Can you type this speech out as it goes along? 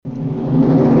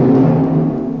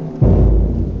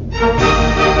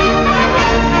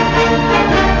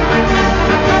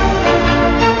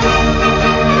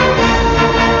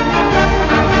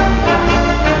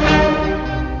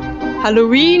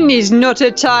Halloween is not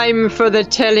a time for the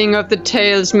telling of the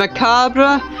tales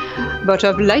macabre, but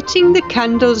of lighting the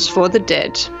candles for the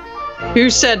dead.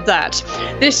 Who said that?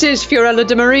 This is Fiorella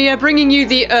de Maria bringing you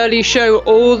the early show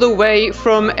all the way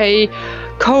from a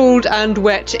cold and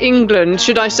wet England.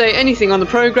 Should I say anything on the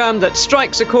programme that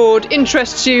strikes a chord,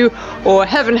 interests you, or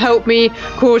heaven help me,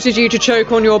 causes you to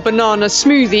choke on your banana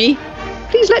smoothie?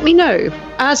 Please let me know.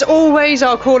 As always,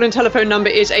 our call and telephone number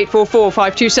is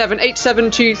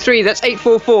 844-527-8723. That's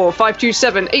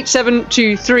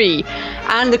 844-527-8723.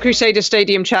 And the Crusader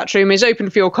Stadium chat room is open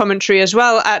for your commentary as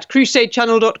well at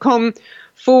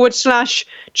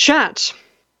crusadechannel.com/chat.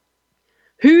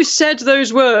 Who said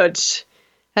those words?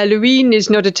 Halloween is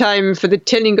not a time for the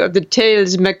telling of the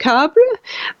tales macabre,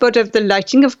 but of the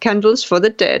lighting of candles for the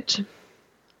dead.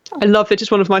 I love it.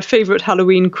 It's one of my favourite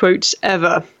Halloween quotes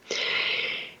ever.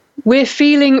 We're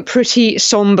feeling pretty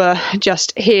sombre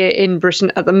just here in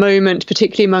Britain at the moment,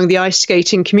 particularly among the ice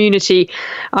skating community.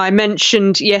 I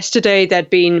mentioned yesterday there'd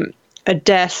been a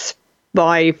death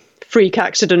by freak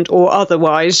accident or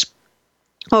otherwise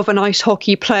of an ice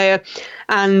hockey player.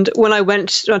 And when I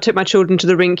took my children to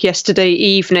the rink yesterday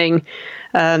evening,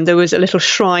 there was a little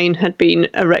shrine had been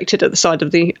erected at the side of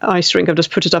the ice rink. I've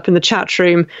just put it up in the chat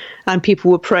room, and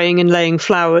people were praying and laying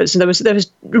flowers. And there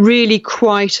was really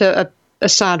quite a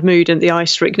sad mood in the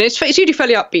ice rink. And it's usually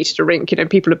fairly upbeat at a rink. You know,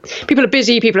 people are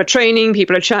busy, people are training,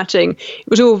 people are chatting. It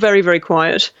was all very, very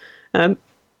quiet.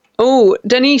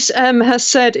 Denise has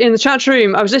said in the chat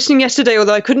room, I was listening yesterday,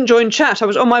 although I couldn't join chat. I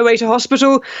was on my way to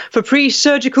hospital for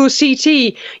pre-surgical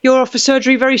CT. You're off for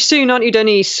surgery very soon, aren't you,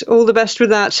 Denise? All the best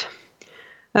with that.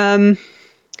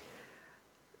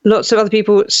 Lots of other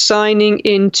people signing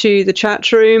into the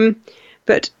chat room.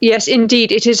 But yes,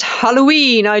 indeed, it is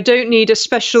Halloween. I don't need a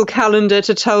special calendar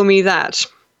to tell me that.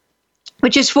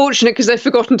 Which is fortunate because they've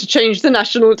forgotten to change the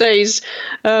national days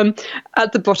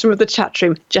at the bottom of the chat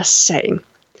room. Just saying.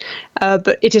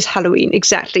 But it is Halloween,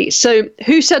 exactly. So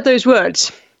who said those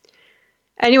words?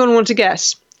 Anyone want to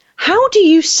guess? How do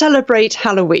you celebrate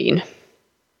Halloween?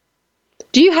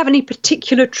 Do you have any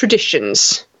particular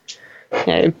traditions?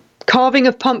 Carving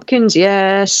of pumpkins,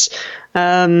 yes.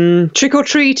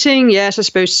 Trick-or-treating, yes, I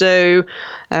suppose so.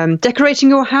 Decorating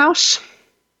your house?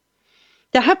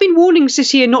 There have been warnings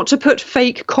this year not to put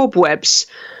fake cobwebs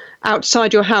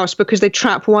outside your house because they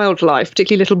trap wildlife,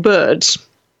 particularly little birds.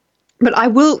 But I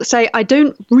will say I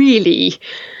don't really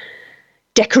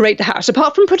decorate the house,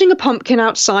 apart from putting a pumpkin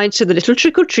outside so the little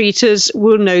trick-or-treaters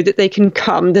will know that they can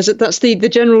come. That's the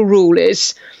general rule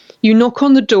is you knock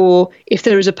on the door if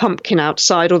there is a pumpkin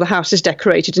outside or the house is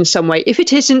decorated in some way. If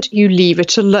it isn't, you leave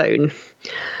it alone.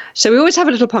 So we always have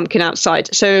a little pumpkin outside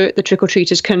so the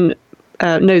trick-or-treaters can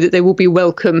know that they will be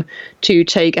welcome to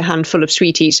take a handful of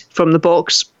sweeties from the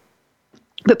box.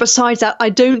 But besides that, I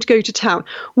don't go to town.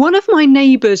 One of my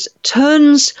neighbours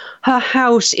turns her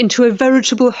house into a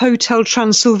veritable Hotel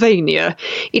Transylvania.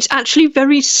 It's actually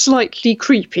very slightly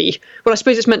creepy. Well, I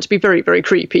suppose it's meant to be very, very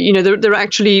creepy. You know, there are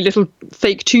actually little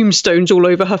fake tombstones all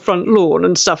over her front lawn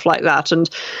and stuff like that. And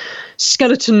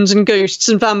skeletons and ghosts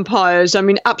and vampires. I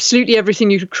mean, absolutely everything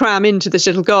you could cram into this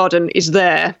little garden is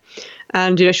there.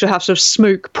 And, you know, she'll have sort of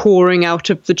smoke pouring out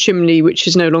of the chimney, which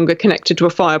is no longer connected to a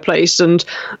fireplace, and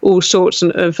all sorts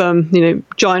of,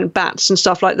 giant bats and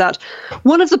stuff like that.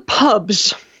 One of the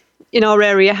pubs in our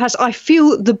area has, I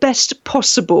feel, the best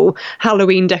possible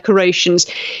Halloween decorations.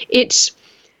 It's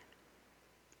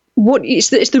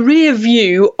the rear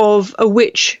view of a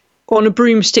witch on a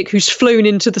broomstick who's flown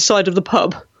into the side of the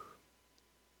pub.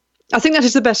 I think that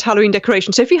is the best Halloween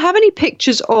decoration. So if you have any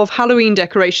pictures of Halloween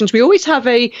decorations, we always have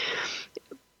a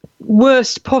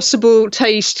worst possible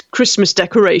taste Christmas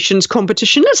decorations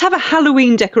competition. Let's have a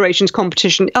Halloween decorations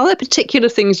competition. Are there particular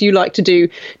things you like to do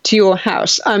to your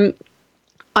house? I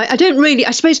don't really, I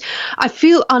suppose I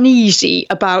feel uneasy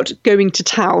about going to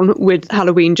town with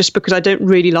Halloween just because I don't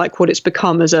really like what it's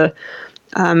become as a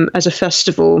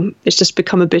festival. It's just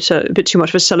become a bit too much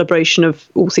of a celebration of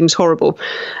all things horrible.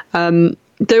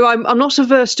 Though I'm not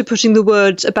averse to putting the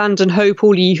words "abandon hope,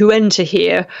 all ye who enter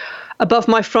here" above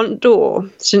my front door,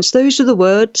 since those are the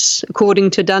words, according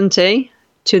to Dante,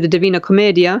 to the Divina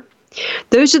Commedia,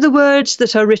 those are the words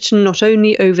that are written not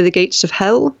only over the gates of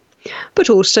hell, but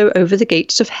also over the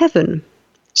gates of heaven,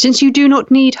 since you do not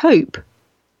need hope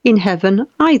in heaven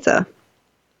either.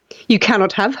 You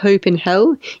cannot have hope in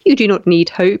hell, you do not need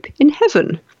hope in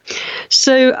heaven.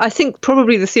 So I think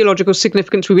probably the theological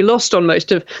significance will be lost on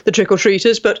most of the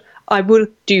trick-or-treaters, but I will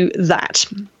do that.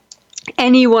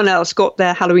 Anyone else got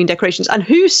their Halloween decorations? And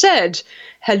who said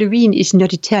Halloween is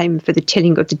not a time for the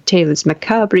telling of the tales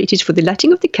macabre, it is for the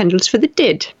lighting of the candles for the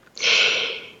dead?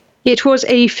 It was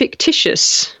a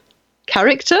fictitious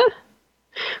character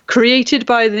created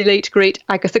by the late great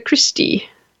Agatha Christie.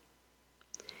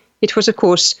 It was, of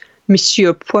course,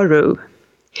 Monsieur Poirot.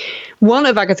 One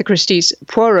of Agatha Christie's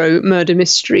Poirot murder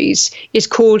mysteries is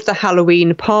called The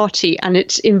Halloween Party, and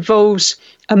it involves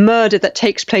a murder that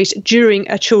takes place during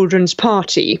a children's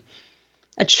party.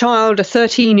 A child, a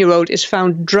 13-year-old, is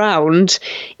found drowned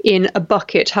in a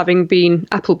bucket having been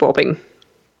apple bobbing.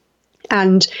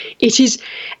 And it is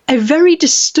a very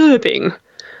disturbing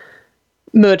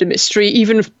murder mystery,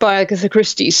 even by Agatha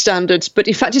Christie's standards, but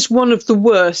in fact it's one of the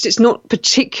worst. It's not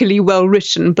particularly well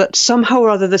written, but somehow or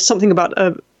other there's something about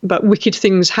wicked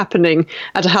things happening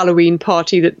at a Halloween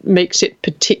party that makes it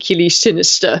particularly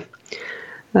sinister.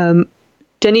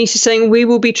 Denise is saying, we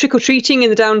will be trick-or-treating in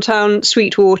the downtown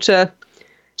Sweetwater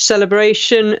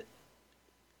celebration.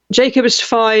 Jacob is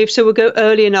 5, so we'll go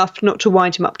early enough not to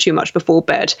wind him up too much before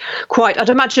bed. Quite, I'd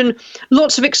imagine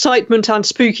lots of excitement and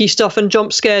spooky stuff and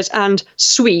jump scares and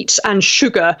sweets and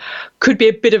sugar could be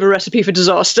a bit of a recipe for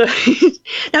disaster.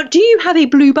 Now, do you have a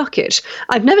blue bucket?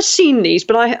 I've never seen these,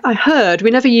 but I heard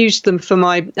we never used them for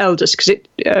my eldest because it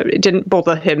didn't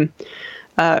bother him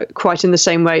quite in the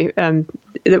same way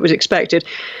that was expected.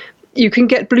 You can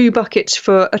get blue buckets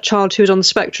for a child who is on the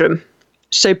spectrum.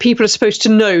 So people are supposed to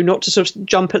know not to sort of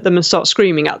jump at them and start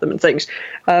screaming at them and things,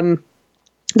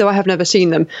 though I have never seen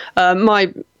them.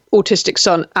 My autistic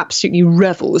son absolutely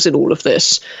revels in all of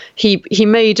this. He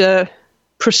made a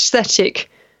prosthetic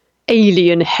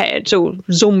alien head or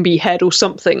zombie head or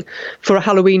something for a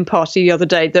Halloween party the other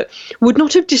day that would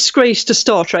not have disgraced a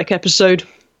Star Trek episode.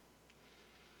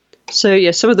 So,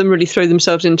 yeah, some of them really throw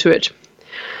themselves into it.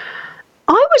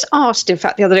 I was asked, in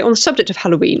fact, the other day on the subject of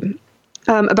Halloween,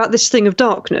 about this thing of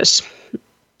darkness,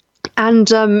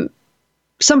 and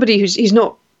somebody he's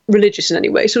not religious in any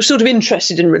way, so sort of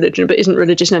interested in religion but isn't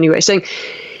religious in any way, saying,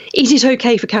 is it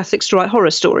okay for Catholics to write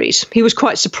horror stories? He was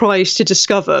quite surprised to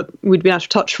discover, we'd been out of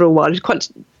touch for a while, he was quite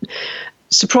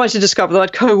surprised to discover that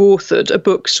I'd co-authored a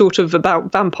book sort of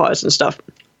about vampires and stuff.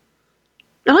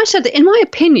 And I said that, in my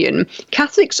opinion,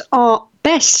 Catholics are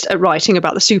best at writing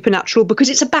about the supernatural because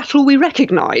it's a battle we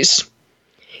recognise.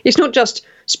 It's not just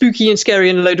spooky and scary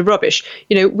and a load of rubbish.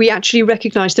 You know, we actually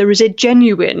recognise there is a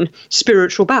genuine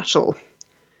spiritual battle.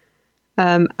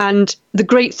 And the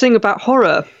great thing about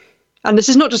horror, and this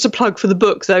is not just a plug for the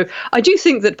book, though, I do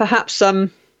think that perhaps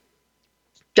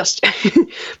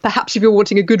perhaps if you're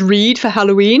wanting a good read for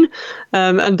Halloween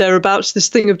and thereabouts, this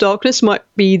thing of darkness might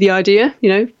be the idea, you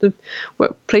know, the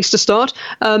place to start.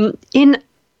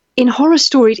 In horror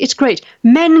stories, it's great.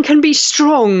 Men can be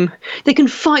strong. They can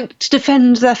fight to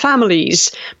defend their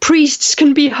families. Priests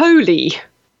can be holy.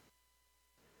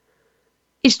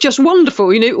 It's just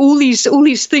wonderful. You know, all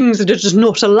these things that are just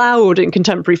not allowed in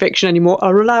contemporary fiction anymore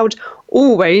are allowed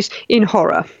always in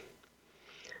horror.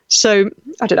 So,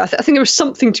 I don't know, I think there was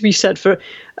something to be said for...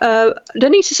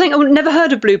 Denise is saying, I've never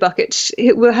heard of blue buckets.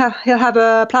 He'll have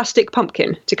a plastic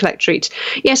pumpkin to collect treats.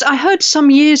 Yes, I heard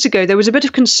some years ago there was a bit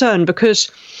of concern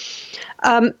because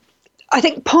I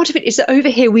think part of it is that over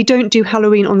here we don't do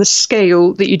Halloween on the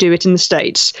scale that you do it in the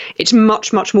States. It's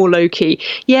much, much more low-key.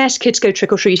 Yes, kids go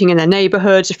trick-or-treating in their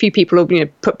neighbourhoods. A few people will,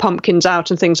 put pumpkins out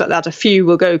and things like that. A few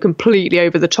will go completely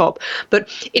over the top. But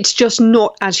it's just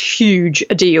not as huge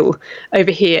a deal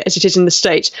over here as it is in the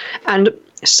States. And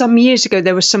some years ago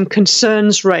there were some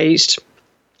concerns raised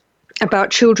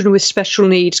about children with special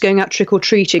needs going out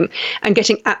trick-or-treating and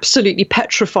getting absolutely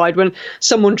petrified when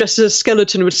someone dressed as a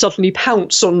skeleton would suddenly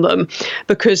pounce on them,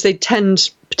 because they tend,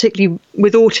 particularly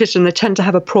with autism, they tend to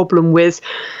have a problem with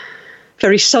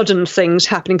very sudden things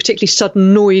happening, particularly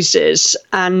sudden noises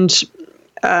and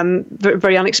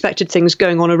very unexpected things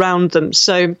going on around them.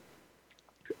 So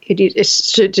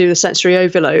it's to do with sensory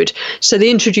overload. So they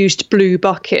introduced blue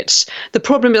buckets. The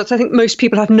problem is I think most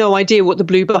people have no idea what the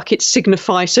blue buckets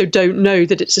signify, so don't know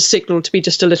that it's a signal to be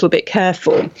just a little bit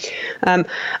careful.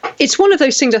 It's one of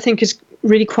those things I think is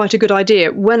really quite a good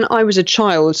idea. When I was a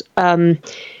child,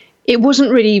 it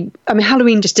wasn't really...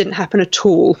 Halloween just didn't happen at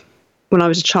all. When I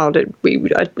was a child,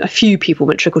 a few people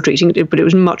went trick-or-treating, but it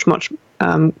was much, much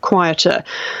quieter.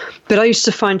 But I used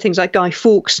to find things like Guy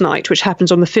Fawkes Night, which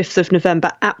happens on the 5th of November,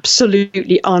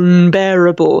 absolutely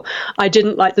unbearable. I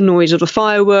didn't like the noise of the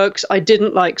fireworks. I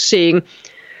didn't like seeing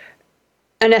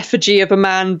an effigy of a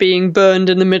man being burned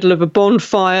in the middle of a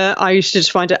bonfire. I used to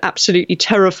just find it absolutely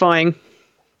terrifying.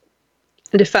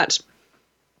 And in fact,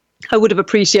 I would have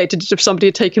appreciated it if somebody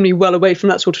had taken me well away from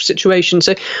that sort of situation.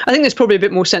 So I think there's probably a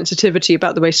bit more sensitivity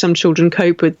about the way some children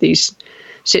cope with these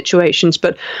situations.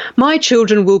 But my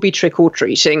children will be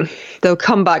trick-or-treating. They'll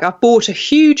come back. I bought a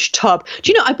huge tub.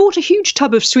 Do you know, I bought a huge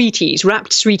tub of sweeties,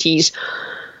 wrapped sweeties,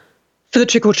 for the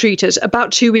trick-or-treaters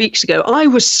about 2 weeks ago. I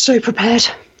was so prepared.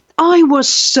 I was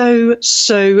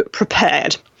so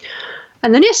prepared.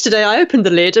 And then yesterday I opened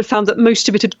the lid and found that most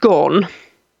of it had gone.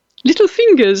 Little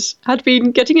fingers had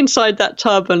been getting inside that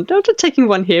tub and taking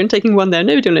one here and taking one there.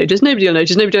 Nobody will notice.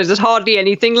 There's hardly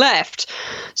anything left.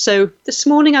 So this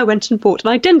morning I went and bought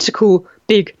an identical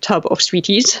big tub of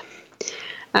sweeties,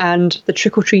 and the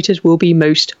trick-or-treaters will be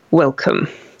most welcome.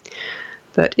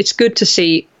 But it's good to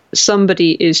see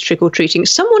somebody is trick-or-treating.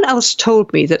 Someone else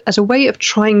told me that as a way of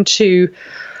trying to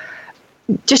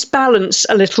just balance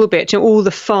a little bit, all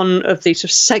the fun of the sort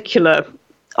of secular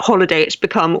holiday it's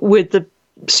become with the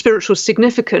spiritual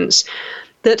significance,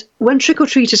 that when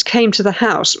trick-or-treaters came to the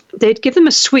house, they'd give them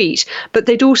a sweet, but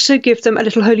they'd also give them a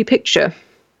little holy picture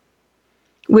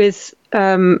with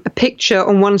a picture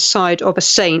on one side of a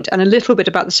saint and a little bit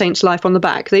about the saint's life on the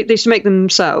back. They used to make them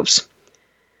themselves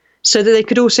so that they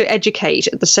could also educate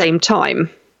at the same time.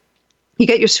 You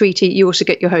get your sweetie, you also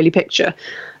get your holy picture,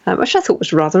 which I thought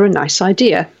was rather a nice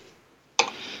idea.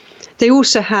 They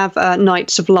also have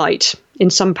Nights of Light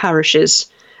in some parishes,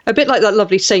 a bit like that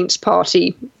lovely Saints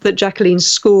party that Jacqueline's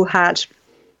school had,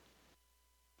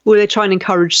 where they try and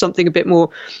encourage something a bit more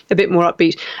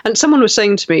upbeat. And someone was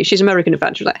saying to me, she's American in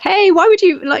fact, she was like, hey, why would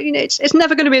you, it's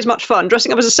never going to be as much fun.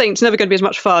 Dressing up as a saint's never going to be as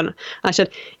much fun. And I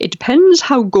said, it depends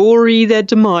how gory their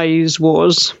demise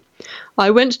was.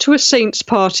 I went to a saint's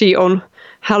party on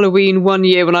Halloween one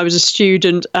year when I was a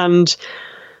student, and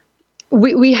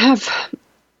we have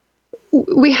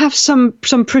some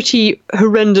pretty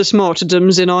horrendous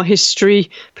martyrdoms in our history,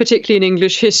 particularly in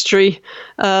English history.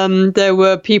 There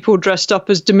were people dressed up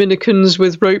as Dominicans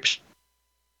with ropes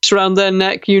around their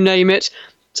neck, you name it.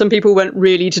 Some people went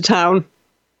really to town.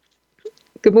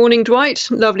 Good morning, Dwight.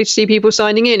 Lovely to see people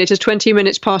signing in. It is 20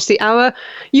 minutes past the hour.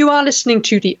 You are listening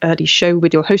to The Early Show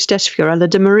with your hostess, Fiorella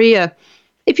de Maria.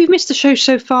 If you've missed the show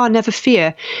so far, never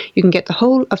fear. You can get the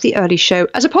whole of The Early Show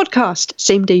as a podcast,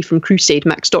 same day from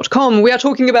crusademax.com. We are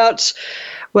talking about,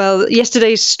 well,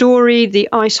 yesterday's story, the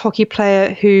ice hockey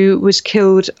player who was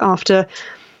killed after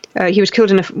he was killed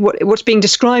in what's being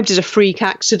described as a freak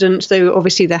accident, though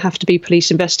obviously there have to be police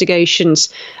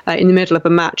investigations in the middle of a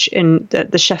match in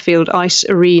the Sheffield Ice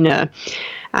Arena.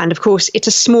 And of course, it's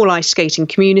a small ice skating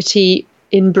community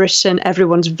in Britain.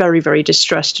 Everyone's very, very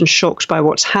distressed and shocked by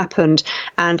what's happened.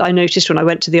 And I noticed when I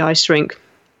went to the ice rink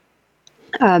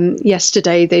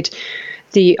yesterday,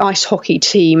 the ice hockey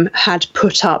team had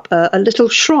put up a little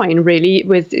shrine, really,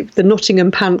 with the Nottingham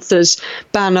Panthers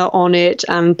banner on it,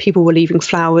 and people were leaving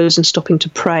flowers and stopping to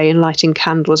pray and lighting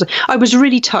candles. I was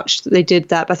really touched that they did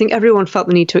that, but I think everyone felt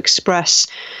the need to express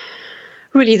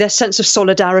really their sense of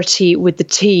solidarity with the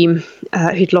team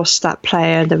who'd lost that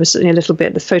player. There was a little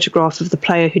bit, the photograph of the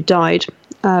player who died.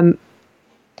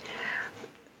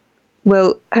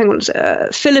 Well, hang on.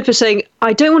 Philip is saying,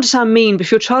 I don't want to sound mean, but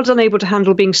if your child's unable to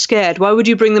handle being scared, why would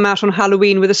you bring them out on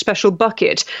Halloween with a special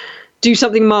bucket? Do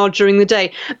something mild during the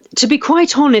day. To be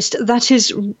quite honest, that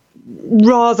is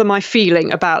rather my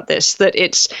feeling about this, that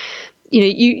it's,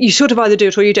 you sort of either do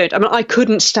it or you don't. I mean, I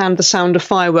couldn't stand the sound of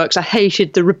fireworks. I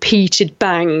hated the repeated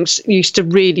bangs. It used to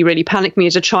really, really panic me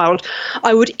as a child.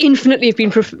 I would infinitely have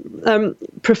been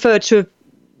preferred to have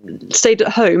stayed at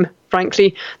home,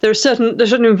 frankly. There are certain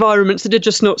environments that are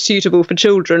just not suitable for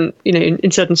children,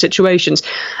 in certain situations.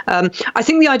 I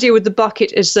think the idea with the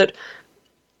bucket is that,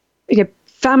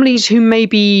 families who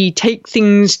maybe take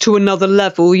things to another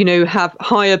level,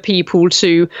 hire people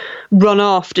to run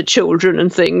after children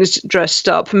and things dressed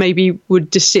up, maybe would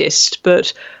desist,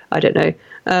 but I don't know.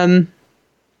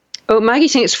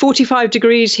 Maggie's saying it's 45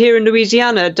 degrees here in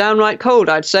Louisiana, downright cold,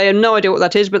 I'd say. I have no idea what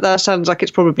that is, but that sounds like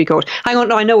it's probably cold. Hang on,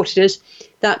 no, I know what it is.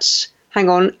 Hang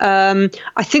on.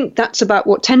 I think that's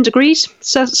about, 10 degrees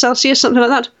Celsius, something like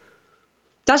that?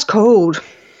 That's cold.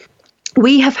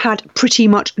 We have had pretty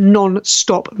much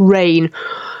non-stop rain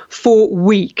for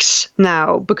weeks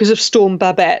now because of Storm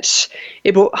Babette.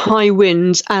 It brought high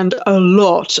winds and a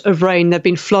lot of rain. There have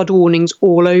been flood warnings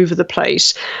all over the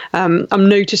place. I'm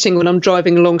noticing when I'm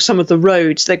driving along some of the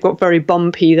roads, they've got very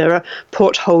bumpy. There are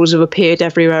potholes have appeared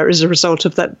everywhere as a result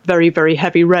of that very, very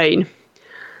heavy rain.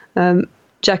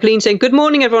 Jacqueline saying, good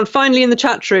morning, everyone. Finally in the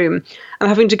chat room. I'm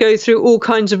having to go through all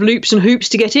kinds of loops and hoops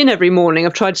to get in every morning.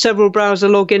 I've tried several browser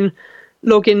logging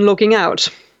out.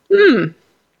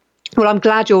 Well, I'm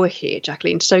glad you're here,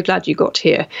 Jacqueline. So glad you got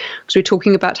here, because we're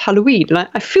talking about Halloween. And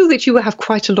I feel that you will have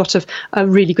quite a lot of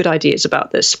really good ideas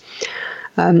about this.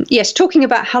 Yes, talking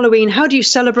about Halloween, how do you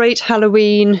celebrate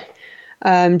Halloween?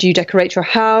 Do you decorate your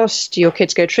house? Do your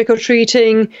kids go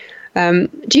trick-or-treating?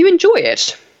 Do you enjoy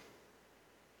it?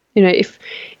 You know,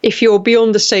 if you're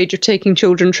beyond the stage of taking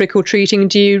children trick-or-treating,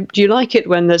 do you like it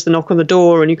when there's the knock on the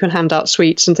door and you can hand out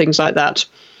sweets and things like that?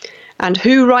 And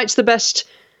who writes the best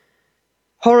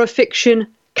horror fiction?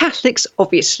 Catholics,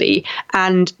 obviously.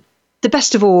 And the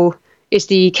best of all is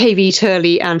the KV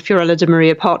Turley and Fiorella de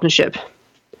Maria partnership.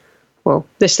 Well,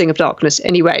 this thing of darkness,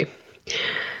 anyway.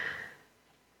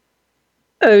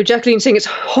 Oh, Jacqueline saying it's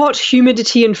hot,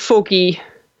 humidity and foggy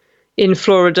in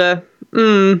Florida.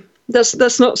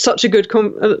 That's not such a good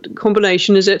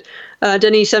combination, is it?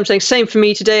 Denise, I'm saying same for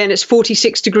me today, and it's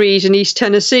 46 degrees in East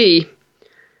Tennessee.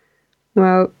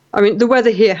 Well, I mean, the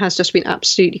weather here has just been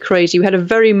absolutely crazy. We had a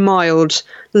very mild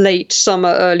late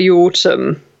summer, early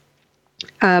autumn.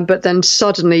 But then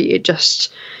suddenly it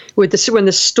just, when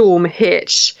the storm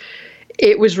hit,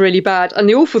 it was really bad. And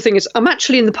the awful thing is, I'm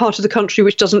actually in the part of the country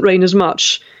which doesn't rain as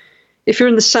much. If you're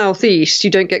in the southeast, you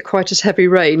don't get quite as heavy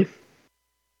rain.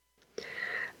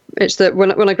 It's that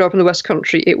when I grew up in the West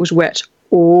Country, it was wet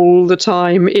all the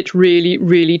time. It really,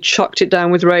 really chucked it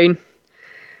down with rain.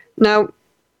 Now,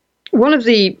 one of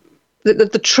the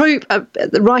trope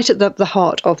right at the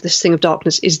heart of this thing of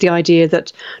darkness is the idea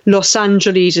that Los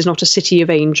Angeles is not a city of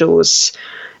angels.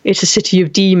 It's a city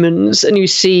of demons. And you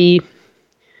see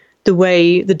the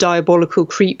way the diabolical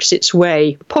creeps its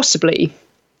way, possibly.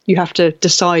 You have to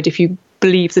decide if you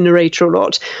believe the narrator or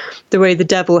not. The way the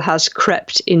devil has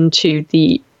crept into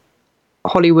the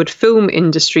Hollywood film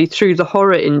industry through the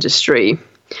horror industry.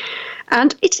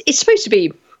 And it's supposed to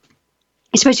be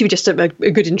just a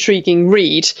good, intriguing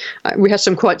read. We had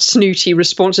some quite snooty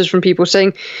responses from people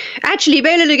saying, actually,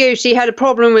 Bela Lugosi had a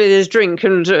problem with his drink,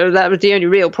 and that was the only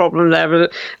real problem there.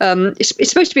 It's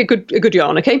supposed to be a good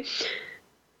yarn, okay?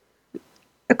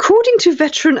 According to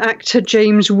veteran actor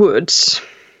James Woods,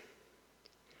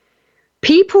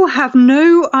 people have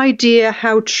no idea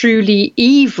how truly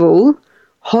evil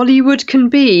Hollywood can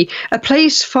be, a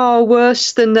place far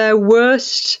worse than their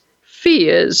worst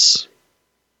fears.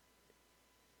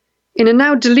 In a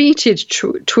now deleted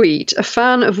tweet, a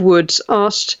fan of Woods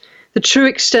asked the true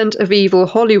extent of evil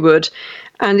Hollywood,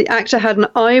 and the actor had an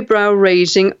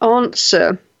eyebrow-raising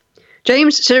answer.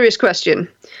 James, serious question.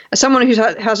 As someone who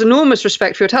has enormous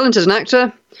respect for your talent as an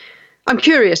actor, I'm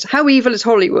curious, how evil is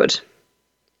Hollywood?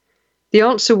 The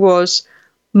answer was,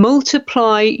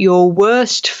 multiply your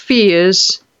worst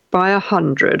fears by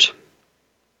 100.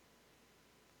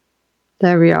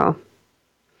 There we are.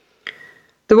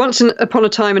 The Once Upon a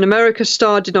Time in America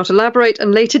star did not elaborate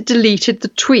and later deleted the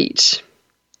tweet.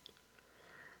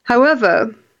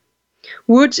 However,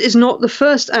 Woods is not the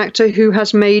first actor who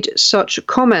has made such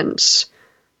comments.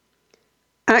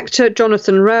 Actor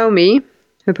Jonathan Roumie,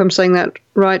 hope I'm saying that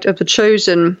right, of The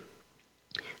Chosen,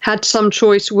 had some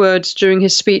choice words during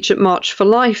his speech at March for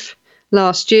Life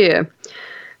last year.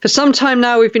 For some time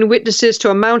now, we've been witnesses to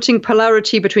a mounting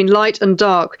polarity between light and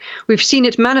dark. We've seen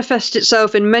it manifest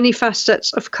itself in many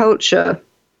facets of culture.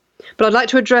 But I'd like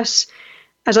to address,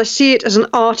 as I see it, as an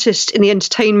artist in the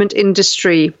entertainment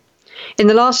industry. In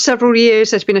the last several years,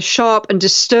 there's been a sharp and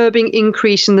disturbing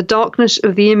increase in the darkness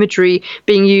of the imagery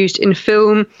being used in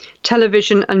film,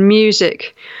 television, and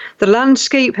music. The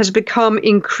landscape has become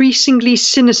increasingly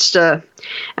sinister,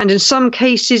 and in some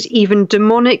cases even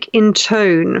demonic in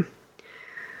tone.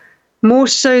 More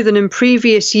so than in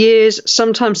previous years,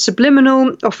 sometimes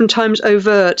subliminal, oftentimes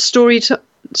overt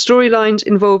storylines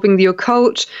involving the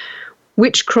occult,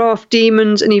 witchcraft,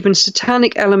 demons, and even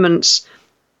satanic elements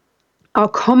are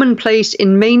commonplace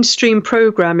in mainstream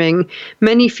programming.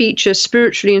 Many feature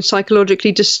spiritually and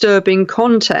psychologically disturbing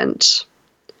content.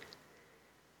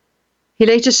 He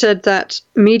later said that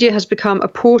media has become a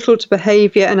portal to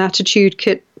behaviour and attitude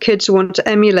kids want to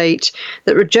emulate,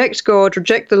 that reject God,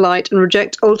 reject the light, and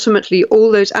reject ultimately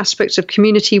all those aspects of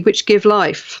community which give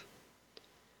life.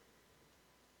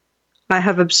 I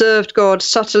have observed God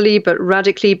subtly but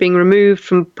radically being removed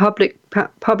from public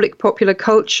popular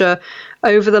culture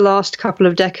over the last couple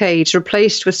of decades,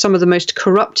 replaced with some of the most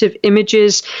corruptive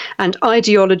images and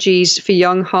ideologies for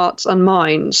young hearts and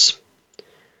minds.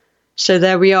 So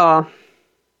there we are.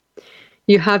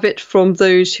 You have it from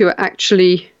those who are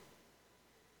actually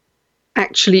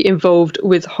involved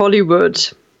with Hollywood.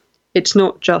 It's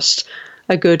not just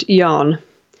a good yarn.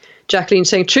 Jacqueline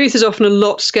saying, truth is often a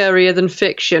lot scarier than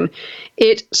fiction.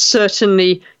 It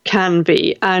certainly can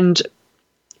be. And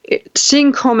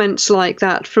seeing comments like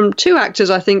that from two actors,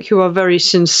 I think, who are very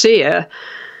sincere,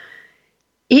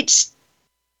 it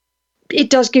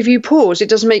does give you pause. It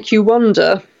does make you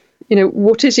wonder,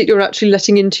 what is it you're actually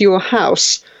letting into your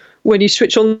house when you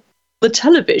switch on the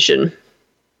television?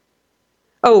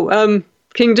 Oh,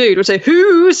 King Dude would say,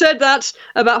 who said that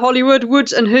about Hollywood?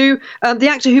 Woods and who? The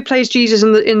actor who plays Jesus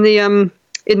in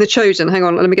the Chosen. Hang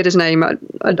on, let me get his name. I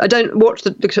don't watch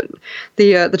the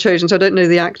Chosen, so I don't know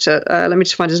the actor. Let me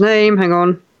just find his name. Hang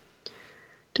on.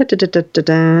 Where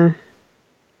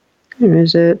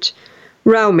is it?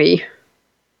 Raume.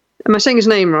 Am I saying his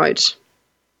name right?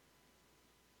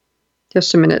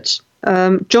 Just a minute.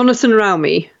 Jonathan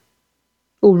Raume.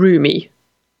 Or Rumi.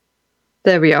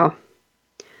 There we are.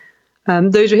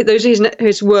 Those are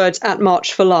his words at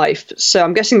March for Life. So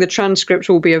I'm guessing the transcript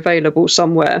will be available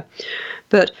somewhere.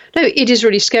 But no, it is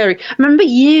really scary. I remember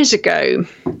years ago,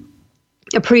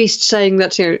 a priest saying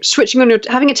that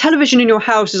having a television in your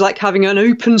house is like having an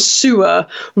open sewer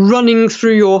running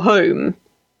through your home.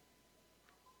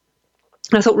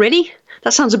 And I thought, really?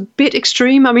 That sounds a bit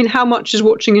extreme. I mean, how much is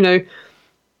watching,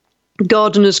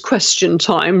 Gardener's Question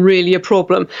Time really a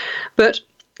problem? But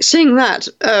seeing that,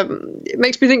 it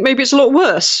makes me think maybe it's a lot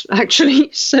worse, actually.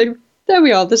 So there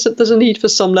we are. There's a need for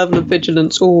some level of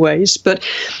vigilance always. But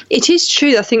it is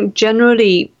true, I think,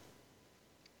 generally,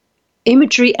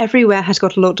 imagery everywhere has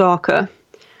got a lot darker.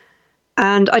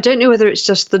 And I don't know whether it's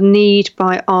just the need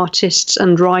by artists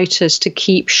and writers to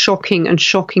keep shocking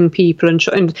people.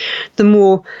 And the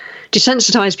more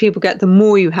desensitized people get, the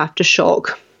more you have to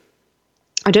shock.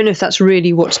 I don't know if that's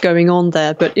really what's going on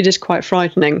there, but it is quite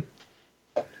frightening.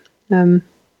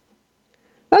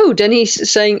 Denny's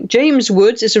saying, James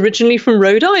Woods is originally from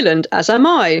Rhode Island, as am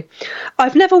I.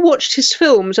 I've never watched his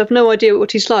films. I've no idea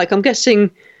what he's like. I'm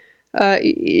guessing,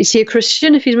 is he a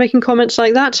Christian if he's making comments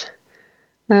like that?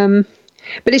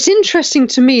 But it's interesting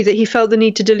to me that he felt the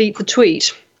need to delete the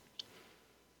tweet.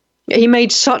 He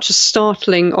made such a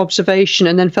startling observation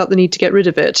and then felt the need to get rid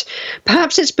of it.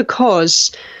 Perhaps it's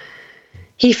because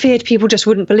he feared people just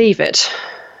wouldn't believe it.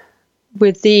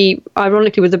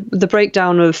 Ironically, with the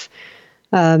breakdown of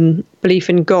belief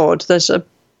in God, there's a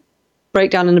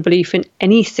breakdown in a belief in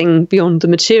anything beyond the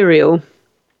material.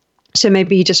 So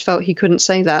maybe he just felt he couldn't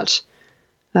say that.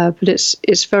 But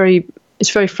it's very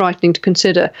frightening to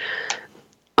consider.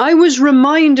 I was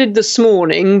reminded this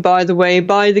morning, by the way,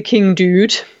 by the King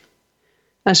Dude,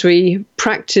 as we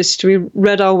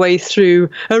read our way through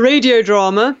a radio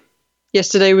drama.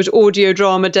 Yesterday was audio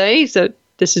drama day, so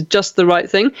this is just the right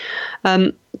thing,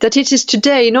 that it is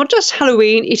today, not just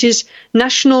Halloween, it is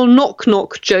National Knock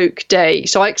Knock Joke Day.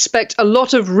 So I expect a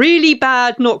lot of really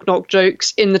bad knock knock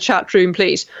jokes in the chat room,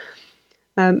 please.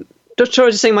 Dr.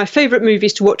 Torres is saying my favourite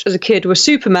movies to watch as a kid were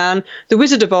Superman, The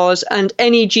Wizard of Oz, and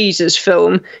any Jesus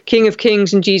film, King of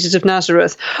Kings and Jesus of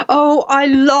Nazareth. Oh, I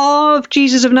love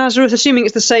Jesus of Nazareth, assuming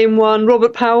it's the same one.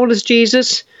 Robert Powell as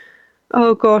Jesus.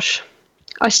 Oh, gosh.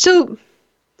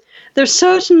 There are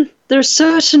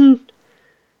certain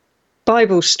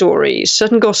Bible stories,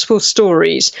 certain gospel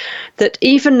stories that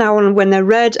even now when they're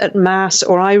read at Mass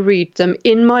or I read them,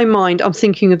 in my mind I'm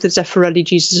thinking of the Zeffirelli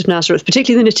Jesus of Nazareth,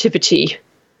 particularly the Nativity.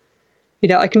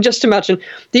 I can just imagine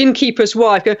the innkeeper's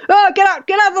wife going, "Oh, get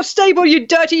out of the stable, you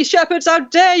dirty shepherds! How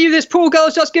dare you! This poor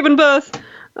girl's just given birth."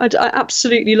 I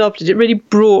absolutely loved it. It really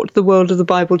brought the world of the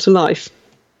Bible to life.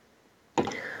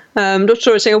 Dr.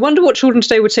 Torres is saying, I wonder what children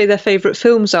today would say their favourite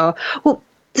films are. Well,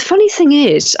 the funny thing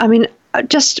is, I mean,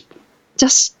 just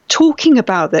talking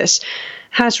about this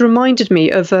has reminded me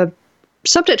of a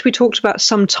subject we talked about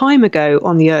some time ago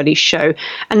on the early show,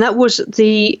 and that was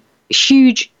the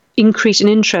huge increase in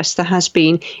interest there has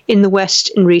been in the West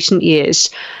in recent years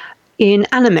in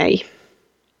anime.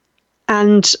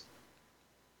 And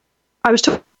I was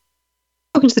talking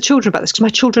to the children about this because my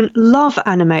children love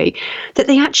anime, that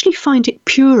they actually find it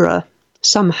purer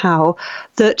somehow,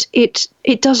 that it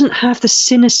doesn't have the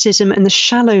cynicism and the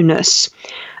shallowness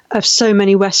of so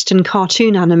many Western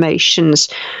cartoon animations.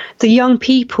 The young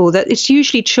people, that it's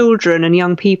usually children and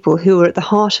young people who are at the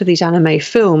heart of these anime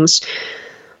films.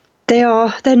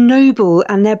 They're noble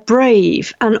and they're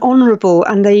brave and honourable,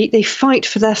 and they fight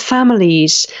for their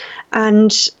families,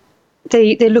 and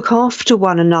they look after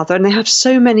one another, and they have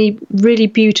so many really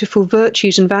beautiful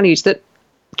virtues and values that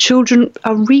children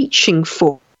are reaching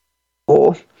for.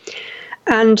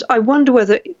 And I wonder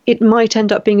whether it might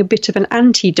end up being a bit of an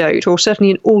antidote, or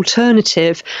certainly an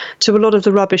alternative to a lot of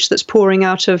the rubbish that's pouring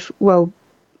out of,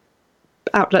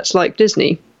 outlets like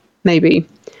Disney, maybe.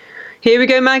 Here we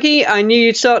go, Maggie. I knew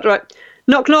you'd start right.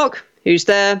 Knock, knock. Who's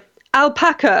there?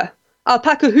 Alpaca.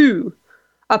 Alpaca who?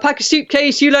 I pack a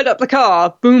suitcase, you load up the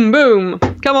car. Boom, boom.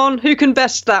 Come on, who can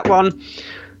best that one?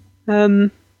 King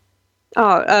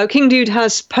Dude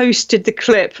has posted the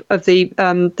clip of the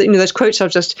those quotes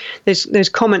those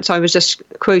comments I was just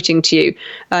quoting to you.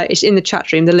 It's in the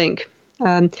chat room, the link.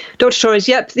 Dr. Torres,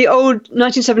 yep, the old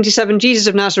 1977 Jesus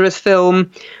of Nazareth film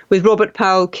with Robert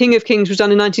Powell, King of Kings, was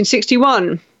done in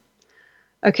 1961.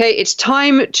 Okay, it's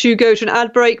time to go to an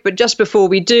ad break, but just before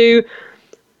we do,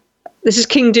 this is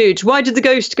King Dude. Why did the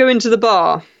ghost go into the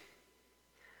bar?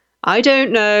 I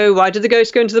don't know. Why did the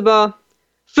ghost go into the bar?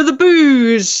 For the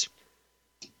booze.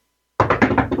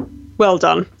 Well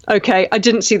done. Okay, I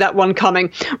didn't see that one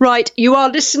coming. Right, you are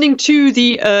listening to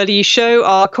The Early Show.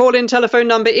 Our call-in telephone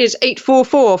number is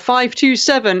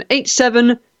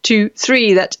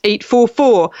 844-527-8723. That's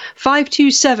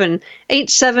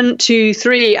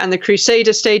 844-527-8723. And the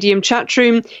Crusader Stadium chat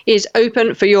room is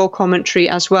open for your commentary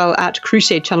as well at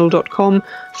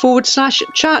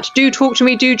crusadechannel.com/chat. Do talk to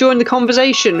me, do join the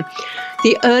conversation.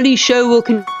 The Early Show will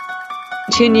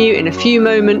continue in a few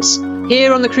moments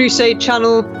here on the Crusade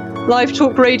channel. Live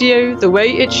talk radio, the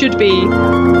way it should be.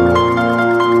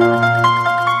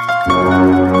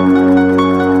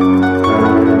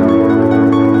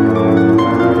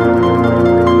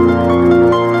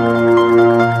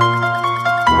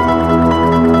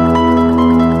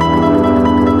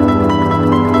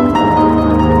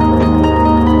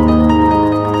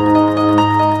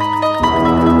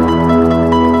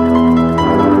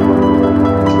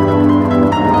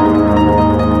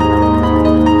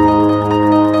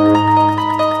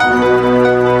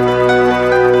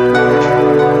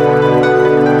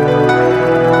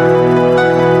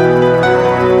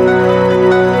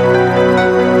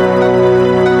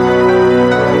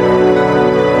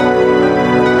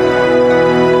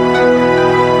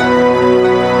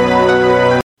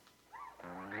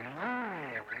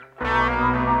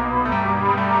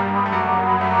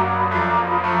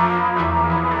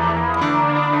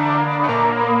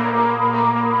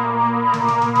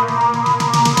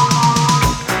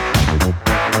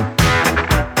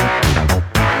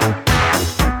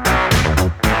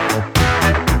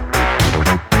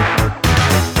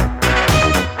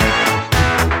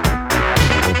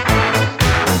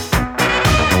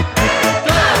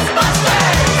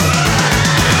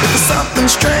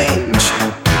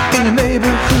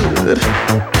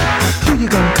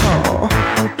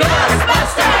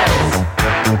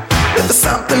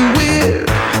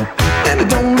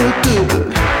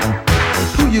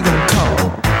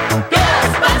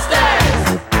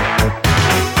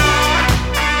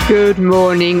 Good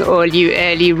morning, all you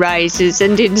early risers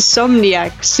and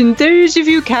insomniacs, and those of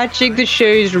you catching the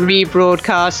show's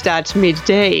rebroadcast at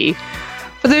midday.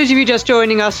 For those of you just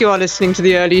joining us, you are listening to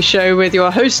The Early Show with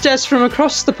your hostess from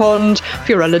across the pond,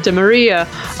 Fiorella de Maria.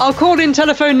 Our call-in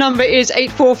telephone number is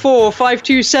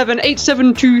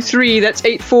 844-527-8723. That's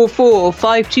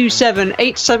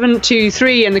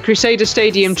 844-527-8723. And the Crusader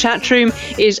Stadium chat room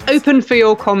is open for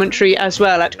your commentary as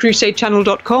well at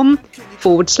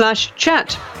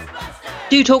crusadechannel.com/chat.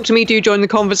 Do talk to me, do join the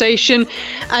conversation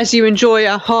as you enjoy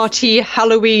a hearty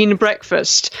Halloween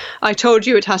breakfast. I told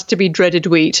you it has to be dreaded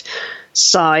wheat.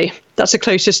 Sigh. That's the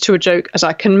closest to a joke as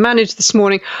I can manage this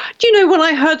morning. Do you know, when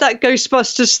I heard that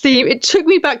Ghostbusters theme, it took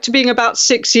me back to being about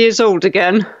 6 years old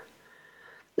again.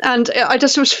 And I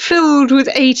just was filled with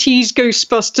 80s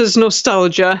Ghostbusters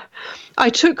nostalgia. I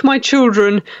took my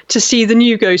children to see the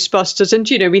new Ghostbusters,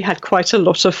 and, you know, we had quite a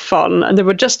lot of fun, and there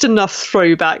were just enough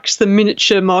throwbacks, the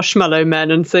miniature marshmallow men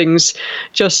and things,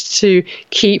 just to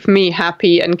keep me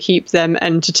happy and keep them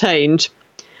entertained.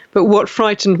 But what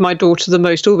frightened my daughter the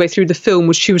most all the way through the film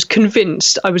was she was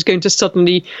convinced I was going to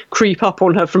suddenly creep up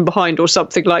on her from behind or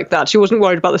something like that. She wasn't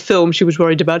worried about the film, she was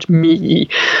worried about me.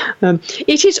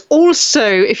 It is also,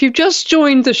 if you've just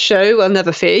joined the show, well,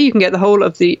 never fear, you can get the whole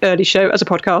of The Early Show as a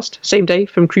podcast, same day,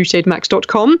 from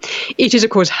crusademax.com. It is, of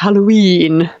course,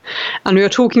 Halloween, and we are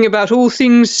talking about all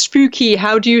things spooky.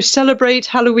 How do you celebrate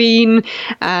Halloween?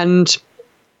 And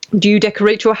do you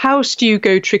decorate your house? Do you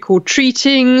go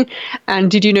trick-or-treating?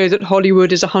 And did you know that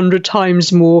Hollywood is 100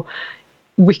 times more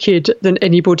wicked than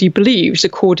anybody believes,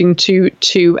 according to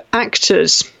two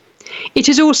actors? It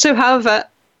is also, however,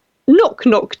 Knock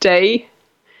Knock Day,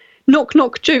 Knock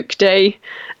Knock Joke Day,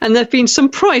 and there have been some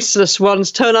priceless ones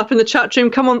turn up in the chat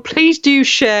room. Come on, please do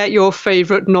share your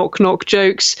favourite Knock Knock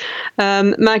jokes.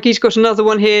 Maggie's got another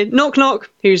one here. Knock Knock,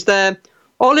 who's there?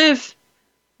 Olive?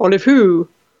 Olive who?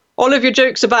 Olive, your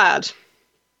jokes are bad.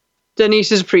 Denise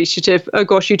is appreciative. Oh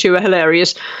gosh, you two are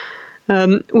hilarious.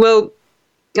 Well,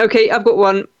 okay, I've got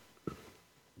one.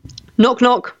 Knock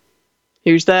knock.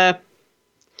 Who's there?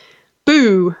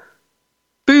 Boo.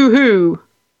 Boo hoo.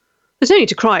 There's no need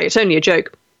to cry. It's only a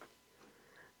joke.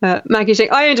 Maggie saying,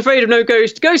 I ain't afraid of no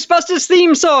ghost. Ghostbusters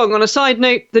theme song. On a side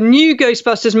note, the new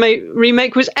Ghostbusters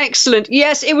remake was excellent.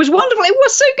 Yes, it was wonderful. It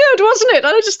was so good, wasn't it?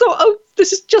 And I just thought, oh,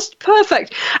 this is just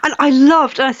perfect. And I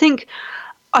loved, and I think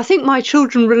my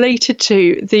children related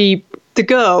to the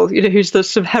girl, who's the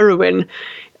sort of heroine,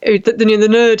 the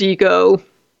nerdy girl.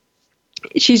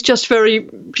 She's just very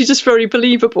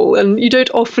believable, and you don't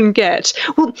often get.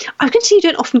 Well, I can see you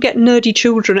don't often get nerdy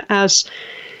children as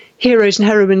heroes and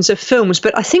heroines of films,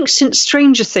 but I think since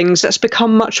Stranger Things, that's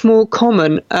become much more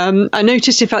common. I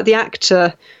noticed, in fact, the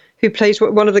actor who plays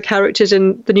one of the characters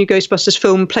in the new Ghostbusters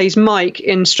film plays Mike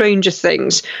in Stranger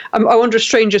Things. I wonder if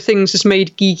Stranger Things has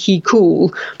made geeky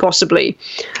cool, possibly.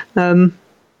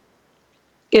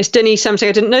 Yes, Denise, I'm saying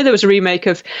I didn't know there was a remake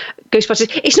of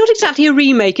Ghostbusters. It's not exactly a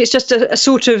remake, it's just a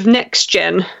sort of next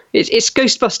gen. It's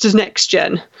Ghostbusters next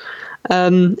gen.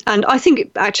 And I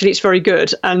think actually it's very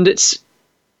good, and it's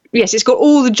got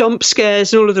all the jump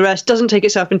scares and all of the rest. Doesn't take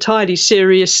itself entirely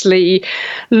seriously.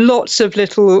 Lots of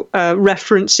little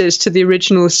references to the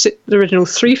original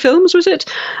 3 films, was it?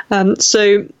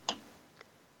 Dr.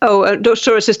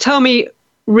 Torres says, tell me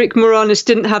Rick Moranis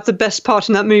didn't have the best part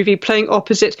in that movie, playing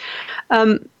opposite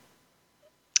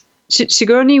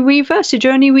Sigourney Weaver?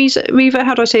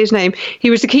 How do I say his name? He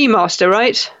was the Keymaster,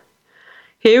 right?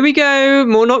 Here we go.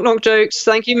 More knock-knock jokes.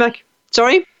 Thank you, Mac.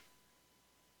 Sorry?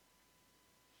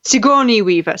 Sigourney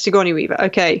Weaver.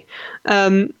 Okay.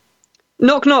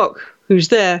 Knock knock. Who's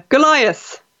there?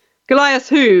 Goliath. Goliath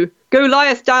who?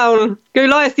 Goliath down.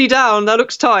 Goliath thee down. Thou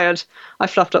looks tired. I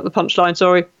fluffed up the punchline.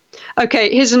 Sorry.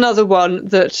 Okay. Here's another one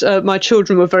that my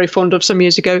children were very fond of some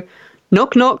years ago.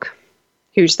 Knock knock.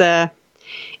 Who's there?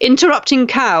 Interrupting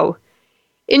cow.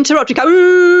 Interrupting cow.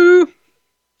 Ooh.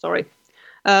 Sorry.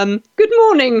 Good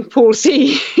morning, Paul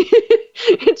C.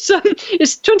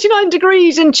 It's 29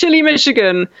 degrees in chilly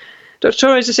Michigan. Dr.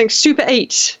 Torres is saying Super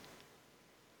 8.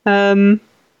 I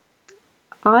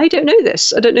don't know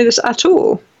this. I don't know this at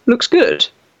all. Looks good.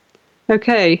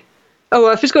 Okay. Oh,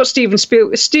 if it's got Steven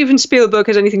Spielberg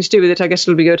has anything to do with it, I guess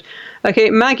it'll be good. Okay,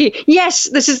 Maggie. Yes,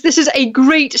 this is a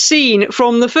great scene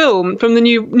from the film, from the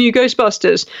new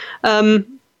Ghostbusters.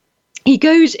 He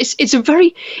goes.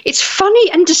 It's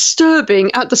funny and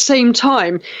disturbing at the same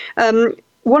time.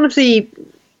 One of the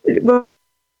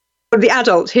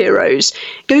adult heroes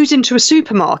goes into a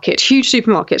huge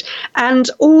supermarket, and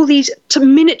all these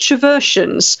miniature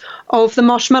versions of the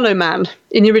Marshmallow Man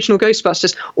in the original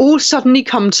Ghostbusters all suddenly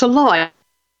come to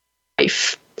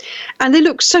life. And they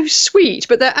look so sweet,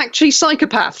 but they're actually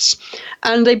psychopaths,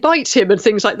 and they bite him and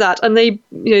things like that, and they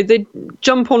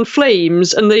jump on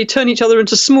flames and they turn each other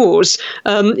into s'mores.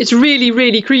 It's really,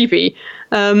 really creepy.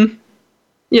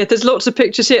 There's lots of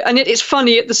pictures here, and it's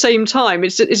funny at the same time.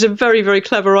 It's a very, very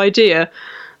clever idea.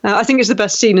 I think it's the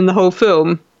best scene in the whole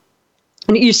film.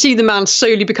 And you see the man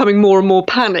slowly becoming more and more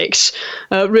panicked,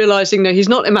 realising that he's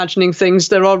not imagining things.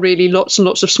 There are really lots and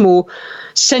lots of small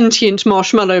sentient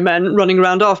marshmallow men running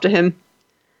around after him.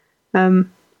 I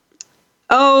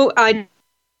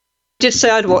did say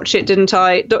I'd watch it, didn't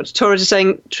I? Dr. Torres is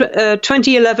saying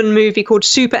 2011 movie called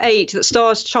Super 8 that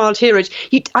stars child heroes.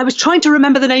 I was trying to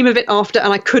remember the name of it after,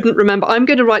 and I couldn't remember. I'm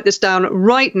going to write this down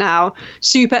right now.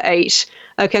 Super 8.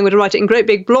 Okay, I'm going to write it in great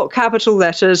big block capital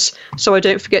letters so I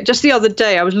don't forget. Just the other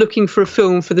day, I was looking for a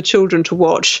film for the children to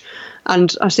watch,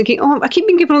 and I was thinking, I keep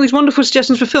being given all these wonderful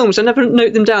suggestions for films. I never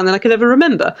note them down, then I can never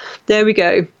remember. There we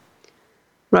go.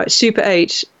 Right, Super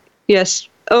 8. Yes.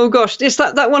 Oh, gosh, it's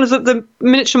that one of the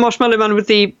miniature marshmallow man with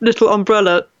the little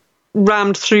umbrella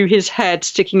rammed through his head,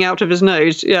 sticking out of his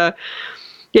nose. Yeah,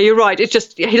 you're right. It's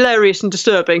just hilarious and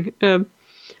disturbing.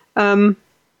 Okay,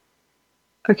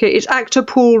 it's actor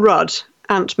Paul Rudd.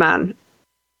 Ant-Man.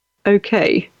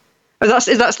 Okay. Oh,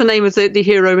 that's the name of the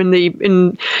hero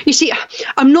in. You see,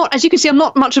 I'm not, as you can see, I'm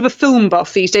not much of a film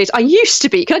buff these days. I used to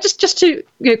be. Can I just to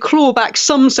claw back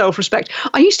some self-respect?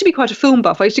 I used to be quite a film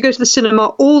buff. I used to go to the cinema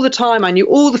all the time. I knew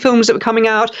all the films that were coming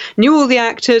out, knew all the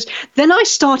actors. Then I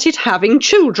started having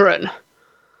children,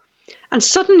 and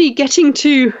suddenly getting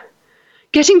to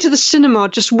the cinema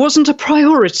just wasn't a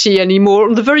priority anymore.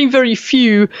 On the very, very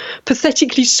few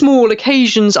pathetically small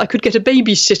occasions I could get a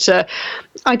babysitter,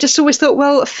 I just always thought,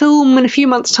 well, a film in a few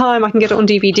months' time, I can get it on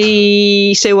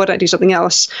DVD, so why don't I do something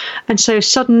else? And so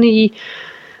suddenly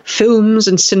films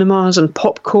and cinemas and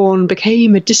popcorn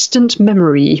became a distant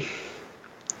memory.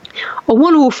 On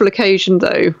one awful occasion,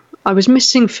 though, I was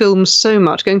missing films so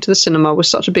much. Going to the cinema was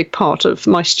such a big part of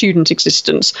my student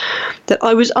existence that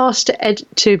I was asked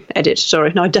to edit.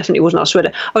 Sorry, no, I definitely wasn't asked to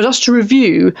edit. I was asked to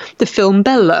review the film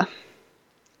Bella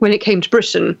when it came to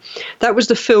Britain. That was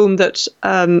the film that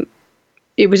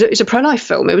it's a pro-life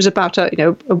film. It was about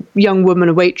a young woman,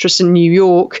 a waitress in New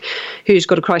York, who's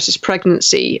got a crisis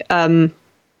pregnancy.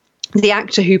 The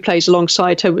actor who plays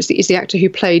alongside her is the actor who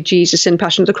played Jesus in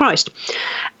Passion of the Christ,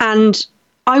 and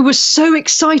I was so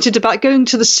excited about going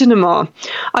to the cinema.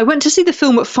 I went to see the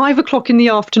film at 5:00 in the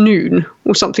afternoon,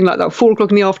 or something like that, 4:00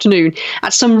 in the afternoon,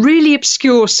 at some really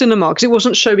obscure cinema, because it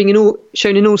wasn't shown in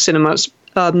all cinemas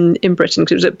in Britain,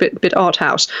 because it was a bit art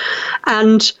house.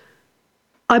 And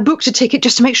I booked a ticket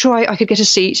just to make sure I could get a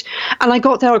seat. And I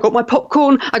got there, I got my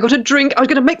popcorn, I got a drink, I was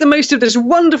going to make the most of this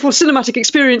wonderful cinematic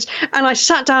experience. And I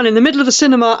sat down in the middle of the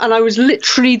cinema, and I was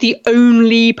literally the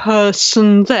only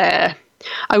person there.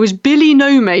 I was Billy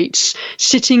No Mates,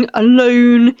 sitting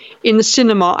alone in the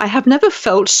cinema. I have never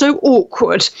felt so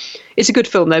awkward. It's a good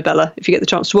film though, Bella, if you get the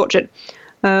chance to watch it.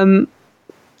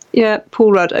 Yeah,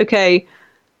 Paul Rudd, okay.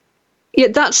 Yeah,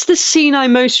 that's the scene I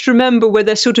most remember, where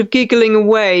they're sort of giggling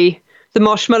away, the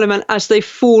Marshmallow Man, as they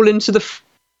fall into the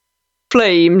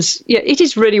flames. Yeah, it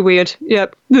is really weird. Yeah.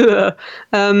 The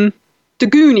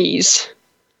Goonies,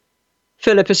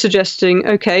 Philip is suggesting.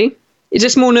 Okay. Is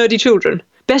this more nerdy children?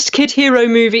 Best kid hero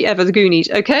movie ever, The Goonies.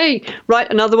 Okay. Right,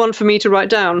 another one for me to write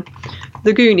down.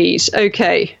 The Goonies.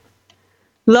 Okay.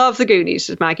 Love The Goonies,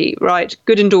 says Maggie. Right,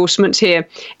 good endorsements here.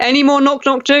 Any more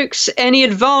knock-knock jokes? Any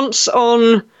advance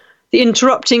on the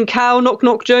interrupting cow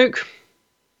knock-knock joke?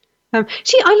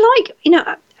 See, I like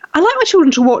my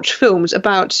children to watch films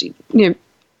about,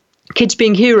 kids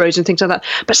being heroes and things like that.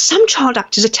 But some child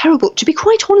actors are terrible, to be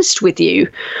quite honest with you.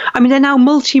 I mean, they're now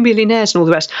multi-millionaires and all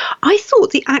the rest. I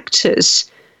thought the actors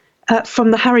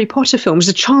from the Harry Potter films,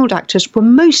 the child actors, were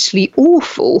mostly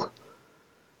awful.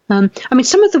 I mean,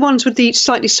 some of the ones with the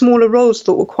slightly smaller roles I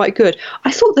thought were quite good.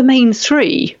 I thought the main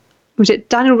three, was it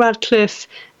Daniel Radcliffe,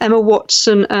 Emma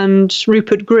Watson and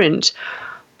Rupert Grint,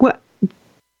 were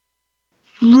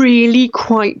really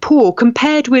quite poor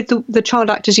compared with the child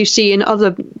actors you see in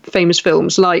other famous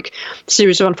films like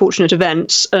Series of Unfortunate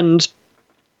Events and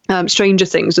Stranger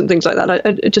Things and things like that.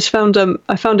 I just found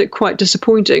I found it quite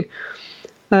disappointing.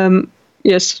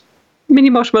 Yes, mini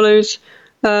marshmallows.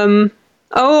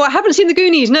 Oh, I haven't seen The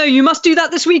Goonies. No, you must do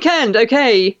that this weekend.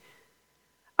 Okay.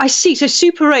 I see. So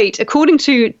Super 8, according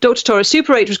to Dr. Torres,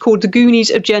 Super 8 was called The Goonies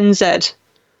of Gen Z.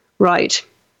 Right.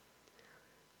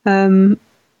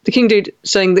 The King Dude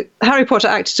saying that Harry Potter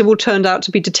actors have all turned out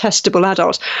to be detestable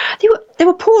adults. They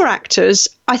were poor actors.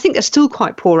 I think they're still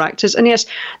quite poor actors. And yes,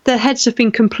 their heads have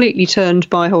been completely turned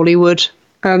by Hollywood.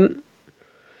 I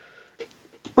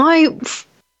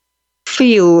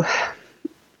feel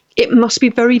it must be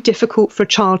very difficult for a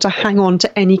child to hang on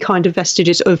to any kind of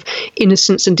vestiges of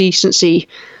innocence and decency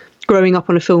growing up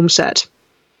on a film set.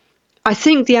 I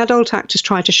think the adult actors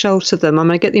try to shelter them. I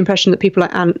mean, I get the impression that people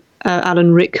like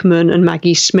Alan Rickman and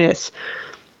Maggie Smith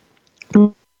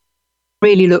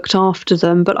really looked after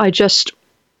them. But I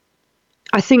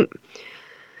think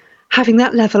having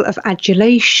that level of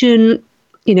adulation,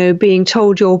 being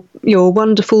told you're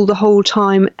wonderful the whole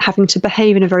time, having to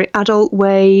behave in a very adult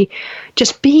way,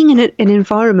 just being in an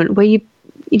environment where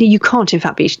you can't in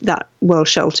fact be that well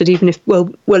sheltered, even if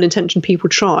well-intentioned people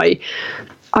try.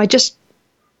 I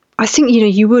think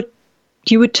you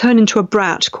would turn into a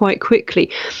brat quite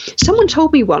quickly. Someone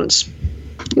told me once,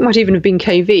 it might even have been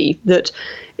KV, that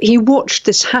he watched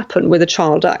this happen with a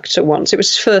child actor once. It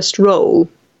was his first role,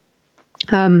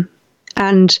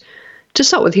 and to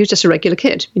start with, he was just a regular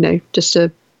kid, just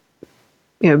a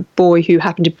boy who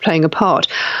happened to be playing a part.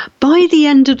 By the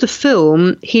end of the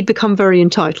film, he'd become very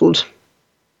entitled.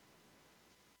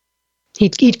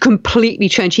 He'd completely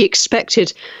changed. He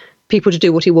expected people to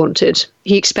do what he wanted.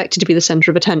 He expected to be the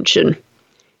centre of attention.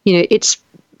 It's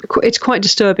quite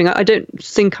disturbing. I don't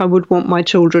think I would want my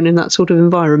children in that sort of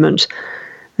environment.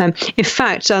 In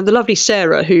fact, the lovely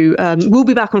Sarah, who will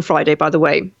be back on Friday, by the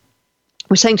way,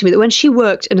 was saying to me that when she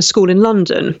worked in a school in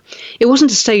London, it wasn't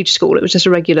a stage school, it was just a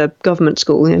regular government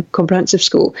school, comprehensive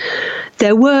school.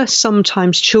 There were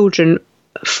sometimes children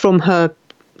from her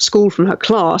school, from her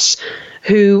class,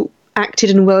 who acted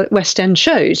in West End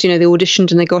shows. They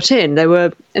auditioned and they got in. There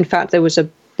was a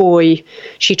boy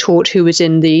she taught who was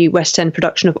in the West End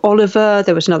production of Oliver.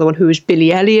 There was another one who was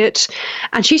Billy Elliot.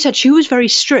 And she said she was very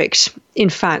strict, in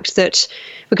fact, that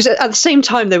because at the same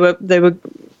time they were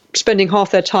spending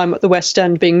half their time at the West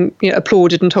End being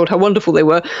applauded and told how wonderful they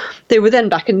were then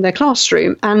back in their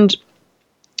classroom, and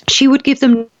she would give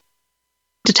them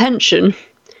detention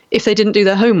if they didn't do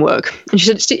their homework. And she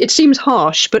said it seems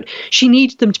harsh, but she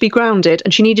needed them to be grounded,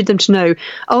 and she needed them to know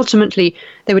ultimately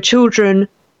they were children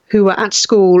who were at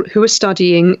school, who were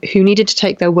studying, who needed to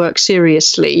take their work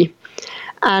seriously.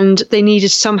 and they needed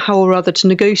somehow or other to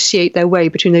negotiate their way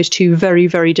between those two very,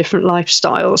 very different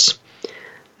lifestyles.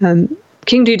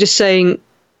 King Dude is saying,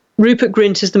 Rupert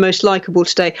Grint is the most likeable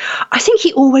today. I think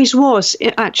he always was,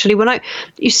 actually. When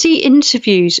you see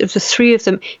interviews of the three of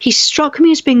them, he struck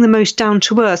me as being the most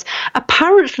down-to-earth.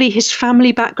 Apparently, his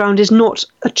family background is not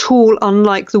at all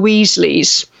unlike the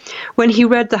Weasleys. When he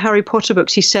read the Harry Potter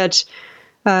books, he said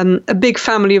a big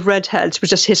family of redheads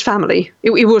was just his family.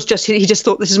 It was just, he just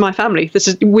thought, this is my family.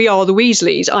 We are the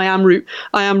Weasleys. I am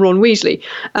Ron Weasley.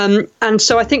 And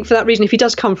so I think for that reason, if he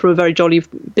does come from a very jolly,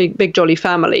 big jolly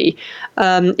family,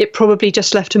 it probably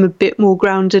just left him a bit more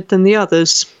grounded than the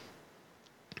others.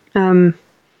 Dr.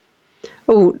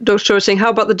 Shaw is saying,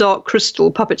 how about the Dark Crystal?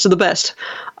 Puppets are the best.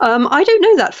 I don't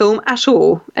know that film at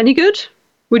all. Any good?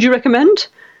 Would you recommend?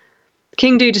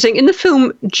 King Dude is saying, in the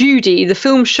film Judy, the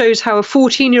film shows how a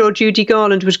 14-year-old Judy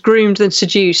Garland was groomed and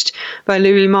seduced by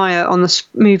Louis Mayer on the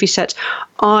movie set.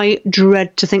 I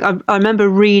dread to think. I remember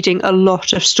reading a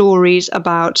lot of stories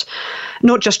about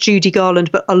not just Judy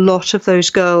Garland, but a lot of those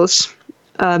girls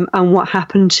and what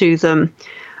happened to them.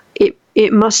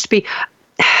 It must be...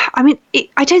 I mean,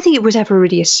 I don't think it was ever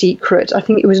really a secret. I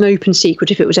think it was an open secret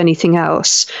if it was anything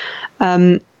else.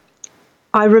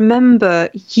 I remember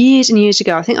years and years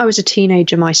ago, I think I was a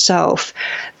teenager myself,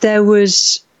 there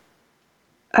was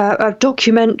a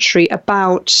documentary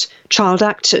about child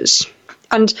actors.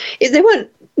 And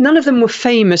none of them were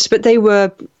famous, but they were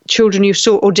children you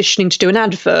saw auditioning to do an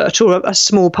advert or a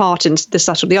small part in this,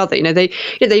 that, or the other.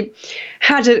 They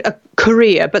had a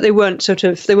career, but they weren't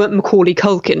Macaulay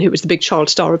Culkin, who was the big child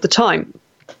star of the time.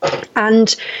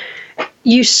 And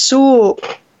you saw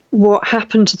what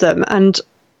happened to them. And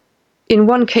in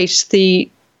one case, the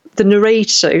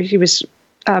narrator, he was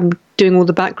doing all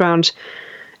the background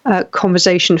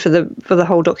conversation for the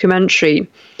whole documentary.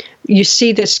 You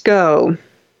see this girl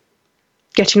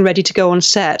getting ready to go on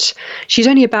set. She's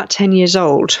only about 10 years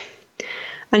old.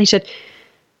 And he said,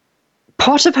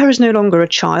 part of her is no longer a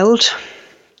child.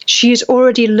 She is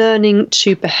already learning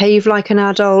to behave like an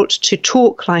adult, to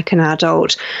talk like an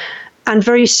adult, and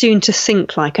very soon to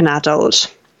think like an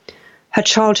adult. Her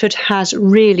childhood has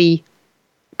really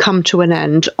come to an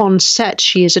end. On set,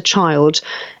 she is a child.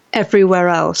 Everywhere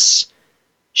else,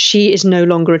 she is no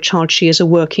longer a child. She is a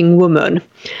working woman.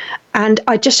 And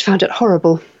I just found it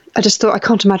horrible. I just thought, I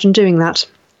can't imagine doing that.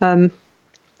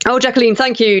 Jacqueline,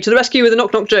 thank you. To the rescue with a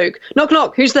knock-knock joke.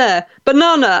 Knock-knock, who's there?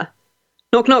 Banana.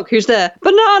 Knock-knock, who's there?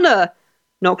 Banana.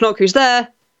 Knock-knock, who's there?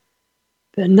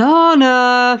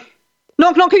 Banana.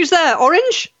 Knock-knock, who's there?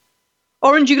 Orange?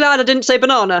 Orange, you glad I didn't say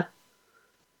banana?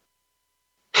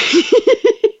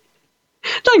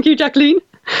 Thank you, Jacqueline.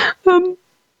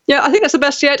 Yeah, I think that's the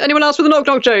best yet. Anyone else with a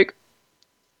knock-knock joke?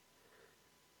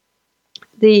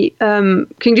 The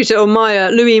King Duty or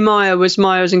Meyer, Louis Meyer was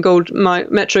Myers in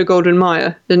Metro Goldwyn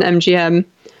Mayer in MGM.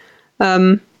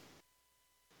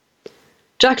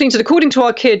 Jacqueline said, according to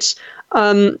our kids,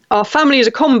 our family is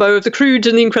a combo of the Croods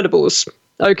and the Incredibles.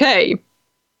 Okay.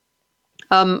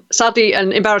 Sadly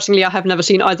and embarrassingly, I have never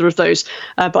seen either of those,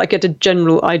 but I get a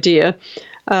general idea.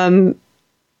 Actually,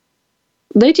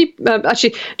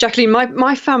 Jacqueline,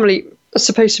 my family are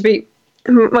supposed to be.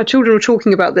 My children were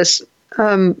talking about this.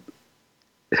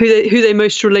 Who they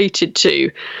most related to.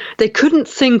 They couldn't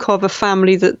think of a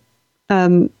family that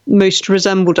most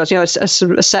resembled us. A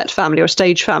set family or a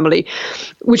stage family,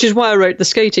 which is why I wrote the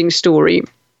skating story.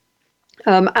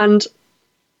 And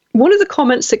one of the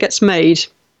comments that gets made,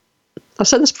 I've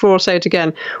said this before, I'll say it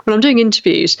again, when I'm doing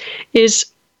interviews, is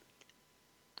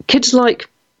kids like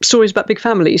stories about big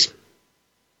families.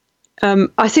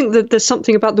 I think that there's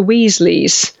something about the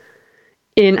Weasleys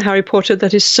in Harry Potter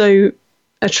that is so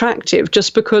attractive,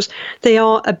 just because they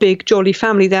are a big jolly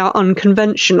family. They are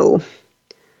unconventional.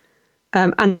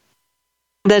 And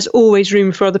there's always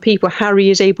room for other people. Harry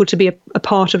is able to be a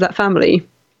part of that family.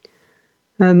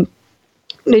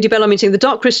 Lady Bellamy saying, The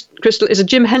Dark Crystal is a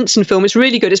Jim Henson film. It's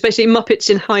really good. It's basically Muppets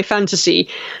in high fantasy.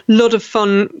 A lot of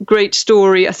fun, great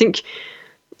story. I think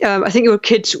your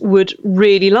kids would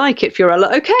really like it,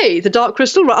 Fiorella. Okay, The Dark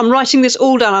Crystal. Right, I'm writing this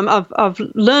all down. I've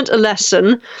learnt a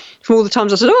lesson from all the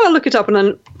times I said, I'll look it up, and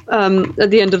then at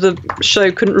the end of the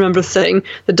show couldn't remember a thing.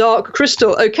 The Dark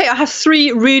Crystal. Okay, I have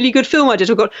 3 really good film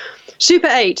ideas. I've got Super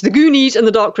 8, The Goonies, and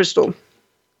The Dark Crystal.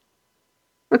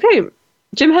 Okay,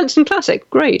 Jim Henson classic.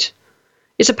 Great.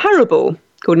 It's a parable,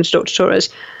 according to Dr. Torres.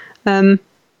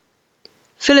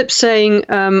 Philip's saying,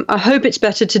 I hope it's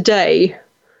better today.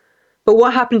 But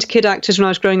what happened to kid actors when I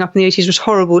was growing up in the 80s was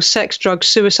horrible. Sex, drugs,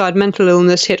 suicide, mental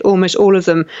illness hit almost all of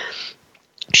them.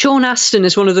 Sean Astin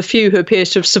is one of the few who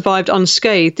appears to have survived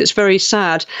unscathed. It's very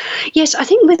sad. Yes, I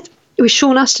think with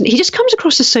Sean Astin, he just comes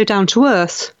across as so down to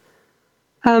earth.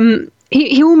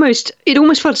 It almost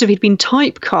felt as if he'd been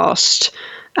typecast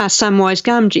as Samwise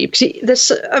Gamgee,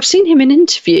 because I've seen him in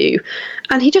interview,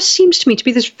 and he just seems to me to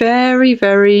be this very,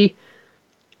 very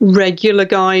regular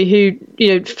guy who,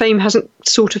 fame hasn't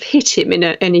sort of hit him in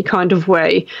any kind of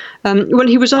way. When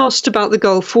he was asked about the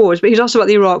Gulf Wars, but he was asked about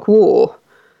the Iraq War,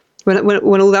 when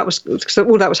all that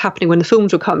was happening, when the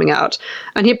films were coming out,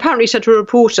 and he apparently said to a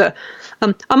reporter,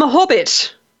 "I'm a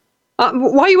hobbit.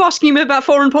 Why are you asking me about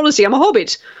foreign policy? I'm a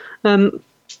hobbit."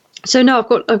 So no,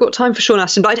 I've got time for Sean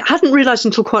Astin, but I hadn't realised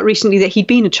until quite recently that he'd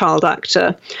been a child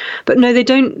actor. But no, they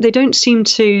don't seem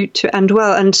to end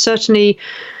well, and certainly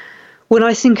when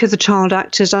I think of the child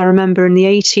actors I remember in the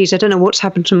 80s, I don't know what's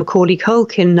happened to Macaulay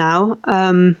Culkin now,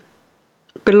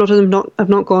 but a lot of them have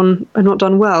not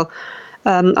done well.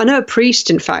 I know a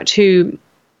priest, in fact, who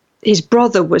his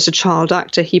brother was a child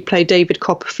actor. He played David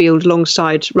Copperfield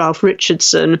alongside Ralph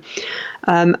Richardson,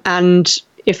 and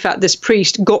in fact, this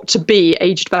priest got to be,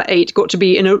 aged about 8, got to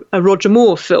be in a Roger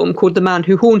Moore film called The Man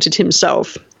Who Haunted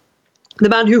Himself. The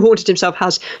Man Who Haunted Himself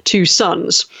has 2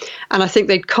 sons, and I think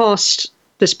they'd cast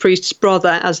this priest's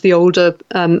brother as the older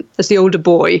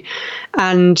boy,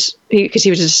 and because he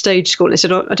was at a stage school, and they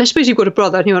said, "Oh, I don't suppose you've got a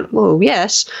brother?" And he went, "Well,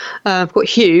 yes, I've got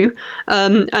Hugh,"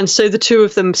 and so the 2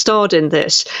 of them starred in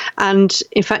this. And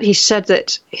in fact, he said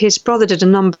that his brother did a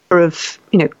number of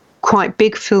quite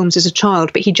big films as a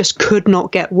child, but he just could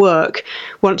not get work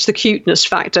once the cuteness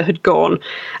factor had gone.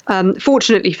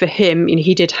 Fortunately for him,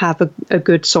 he did have a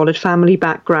good, solid family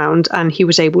background, and he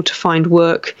was able to find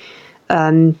work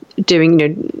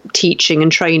doing teaching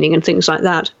and training and things like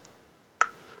that.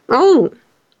 Oh,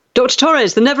 Dr.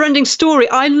 Torres, The Never-Ending Story.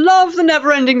 I love The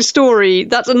Never-Ending Story.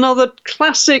 That's another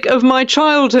classic of my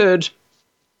childhood.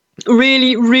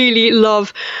 Really, really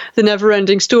love The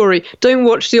Never-Ending Story. Don't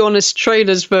watch the Honest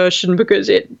Trailers version because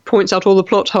it points out all the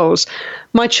plot holes.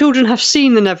 My children have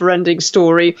seen The Never-Ending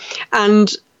Story,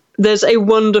 and there's a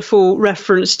wonderful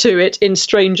reference to it in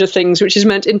Stranger Things, which is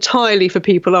meant entirely for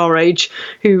people our age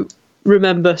who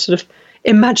remember sort of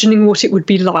imagining what it would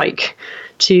be like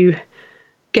to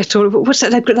get all of, what's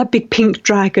that big pink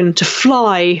dragon, to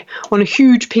fly on a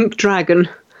huge pink dragon.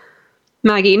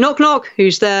 Maggie, knock knock,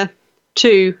 who's there?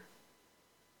 To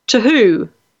who?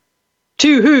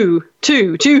 To who?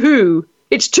 To who?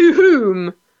 It's to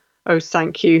whom? Oh,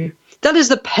 thank you. That is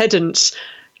the pedant's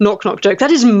knock knock joke.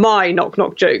 That is my knock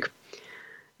knock joke.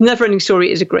 Never-Ending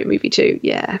Story is a great movie too,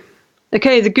 yeah.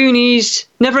 Okay, The Goonies,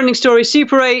 Never-Ending Story,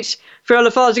 Super 8,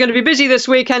 Fiorella Farrs are going to be busy this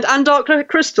weekend, and Dark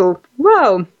Crystal.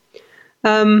 Wow.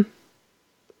 Dr.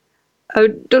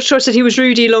 Shaw said he was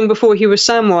Rudy long before he was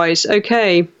Samwise.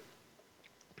 Okay.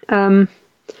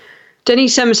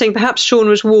 Denise Sem was saying perhaps Sean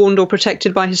was warned or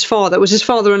protected by his father. Was his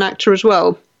father an actor as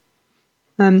well?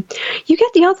 You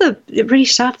get the other really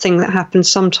sad thing that happens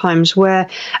sometimes where...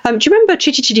 do you remember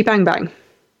Chitty Chitty Bang Bang?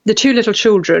 The 2 little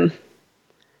children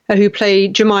who play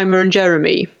Jemima and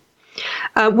Jeremy.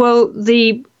 Well,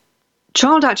 the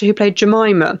child actor who played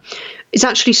Jemima is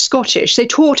actually Scottish. They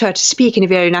taught her to speak in a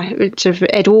very sort of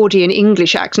Edwardian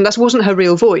English accent. That wasn't her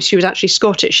real voice. She was actually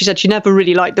Scottish. She said she never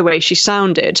really liked the way she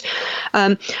sounded.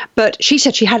 But she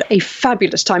said she had a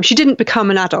fabulous time. She didn't become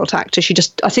an adult actor.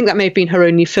 I think that may have been her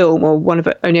only film, or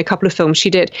only a couple of films she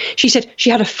did. She said she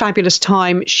had a fabulous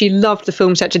time. She loved the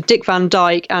film set to Dick Van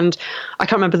Dyke, and I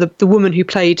can't remember the woman who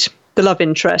played the love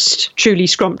interest, Truly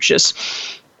Scrumptious.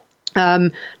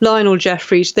 Lionel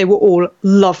Jeffries, they were all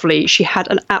lovely. She had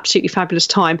an absolutely fabulous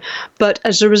time. But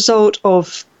as a result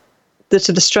of the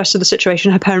stress of the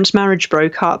situation, her parents' marriage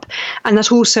broke up. And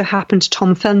that also happened to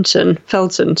Tom Felton,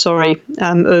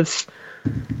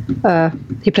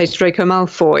 he plays Draco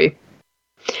Malfoy.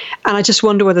 And I just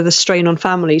wonder whether the strain on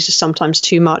families is sometimes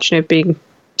too much, being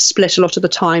split a lot of the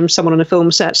time, someone on a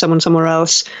film set, someone somewhere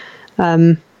else.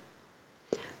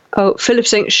 Oh, Philip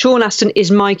saying Sean Astin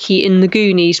is Mikey in The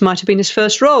Goonies. Might have been his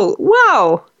first role.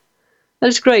 Wow.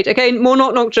 That's great. Okay, more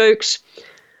knock knock jokes.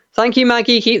 Thank you,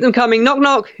 Maggie. Keep them coming. Knock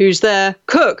knock. Who's there?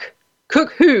 Cook.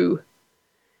 Cook who?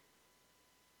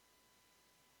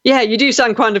 Yeah, you do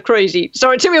sound kind of crazy.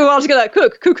 Sorry, it took me a while to get that.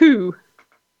 Cook who?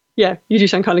 Yeah, you do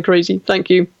sound kind of crazy. Thank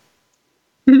you.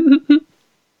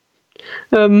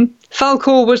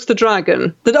 Falcor was the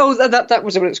dragon. That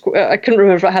was what it's called. I couldn't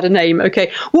remember if it had a name.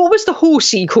 Okay, what was the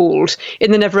horsey called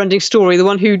in the Never-Ending Story? The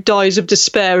one who dies of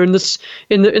despair in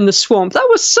the swamp. That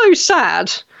was so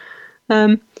sad.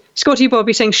 Scotty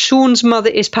Bobby saying Sean's mother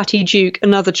is Patty Duke,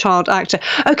 another child actor.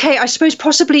 Okay, I suppose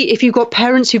possibly if you've got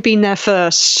parents who've been there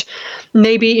first,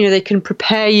 maybe they can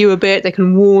prepare you a bit. They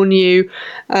can warn you.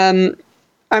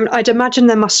 I'd imagine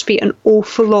there must be an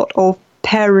awful lot of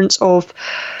parents of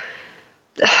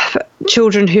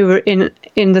children who are in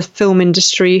the film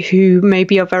industry who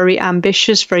maybe are very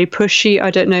ambitious, very pushy.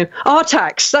 I don't know.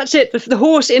 Artax, that's it. The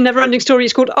horse in Neverending Story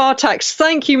is called Artax.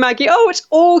 Thank you, Maggie. Oh, it's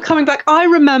all coming back. I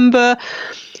remember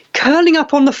curling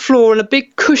up on the floor on a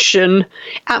big cushion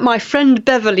at my friend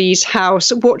Beverly's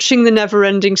house watching the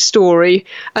Neverending Story,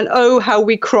 and oh, how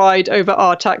we cried over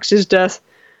Artax's death.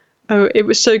 Oh, it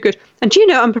was so good. And you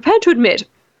know, I'm prepared to admit,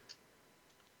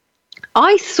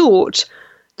 I thought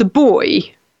the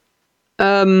boy,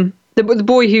 the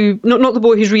boy who, not the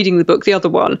boy who's reading the book, the other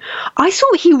one, I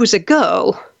thought he was a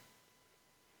girl.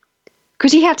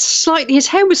 Because he had his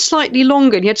hair was slightly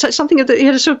longer, and he had something, he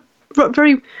had a sort of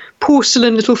very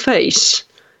porcelain little face.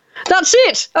 That's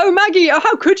it! Oh, Maggie,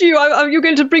 how could you? You're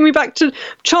going to bring me back to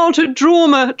childhood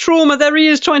trauma. There he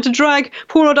is trying to drag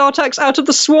poor old Artax out of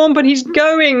the swamp, and he's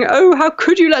going. Oh, how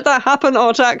could you let that happen,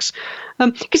 Artax?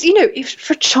 Because, you know,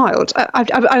 for a child,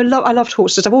 I loved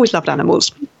horses. I've always loved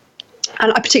animals.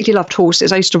 And I particularly loved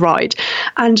horses. I used to ride.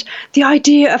 And the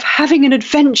idea of having an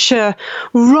adventure,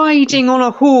 riding on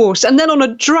a horse, and then on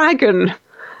a dragon,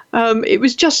 it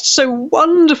was just so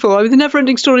wonderful. I mean, the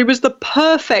Neverending Story was the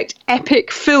perfect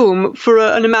epic film for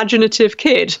an imaginative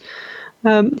kid.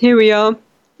 Here we are.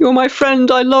 You're my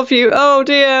friend. I love you. Oh,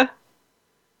 dear.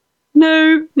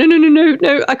 No,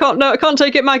 I can't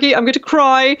take it, Maggie. I'm going to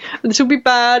cry. This will be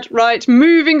bad. Right,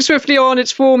 moving swiftly on.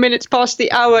 It's 4 minutes past the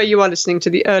hour. You are listening to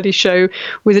The Early Show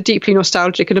with a deeply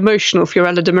nostalgic and emotional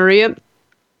Fiorella de Maria.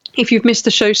 If you've missed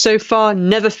the show so far,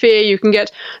 never fear. You can get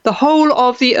the whole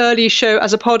of The Early Show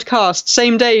as a podcast,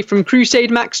 same day, from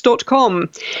crusademax.com.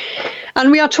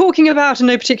 And we are talking about, in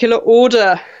no particular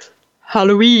order,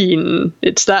 Halloween.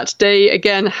 It's that day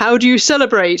again. How do you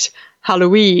celebrate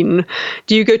Halloween?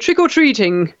 Do you go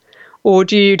trick-or-treating? Or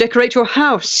do you decorate your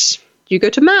house? Do you go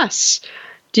to mass?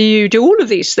 Do you do all of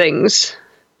these things?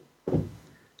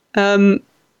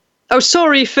 Oh,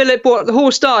 sorry, Philip, what? The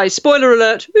horse dies. Spoiler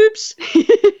alert. Oops.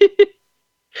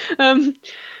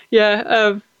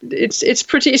 It's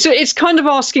pretty. So it's kind of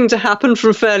asking to happen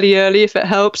from fairly early, if it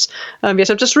helps. Yes,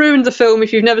 I've just ruined the film.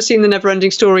 If you've never seen the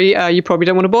Neverending Story, you probably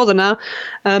don't want to bother now.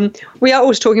 We are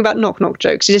always talking about knock-knock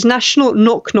jokes. It is National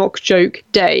Knock-Knock Joke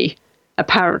Day,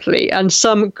 apparently, and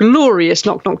some glorious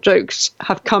knock-knock jokes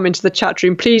have come into the chat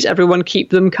room. Please, everyone,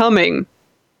 keep them coming.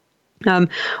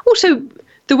 Also,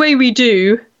 the way we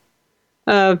do.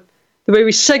 The way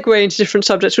we segue into different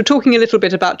subjects, we're talking a little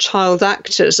bit about child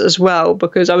actors as well,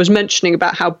 because I was mentioning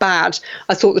about how bad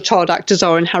I thought the child actors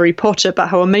are in Harry Potter, but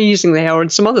how amazing they are in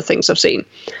some other things I've seen.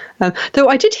 Though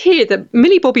I did hear that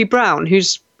Millie Bobby Brown,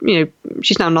 who's, you know,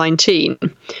 she's now 19,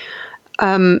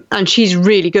 and she's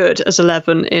really good as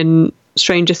 11 in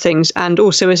Stranger Things, and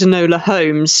also as Enola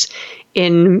Holmes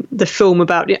in the film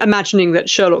about imagining that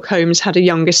Sherlock Holmes had a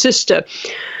younger sister,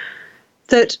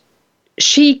 that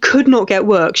she could not get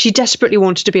work. She desperately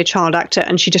wanted to be a child actor,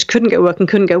 and she just couldn't get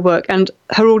work. And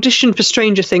her audition for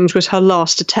Stranger Things was her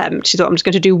last attempt. She thought, I'm just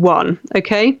going to do one,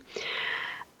 okay?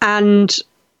 And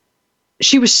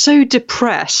she was so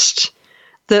depressed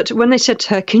that when they said to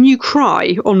her, can you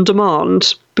cry on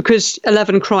demand? Because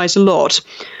 11 cries a lot.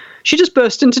 She just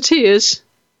burst into tears.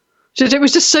 She said it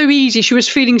was just so easy. She was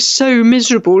feeling so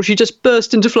miserable. She just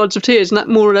burst into floods of tears, and that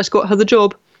more or less got her the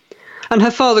job. And her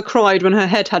father cried when her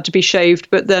head had to be shaved,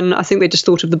 but then I think they just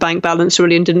thought of the bank balance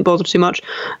really and didn't bother too much.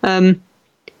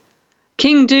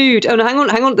 King Dude. Oh, no, hang on.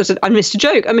 I missed a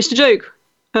joke.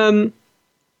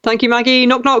 Thank you, Maggie.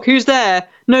 Knock, knock. Who's there?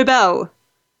 No bell.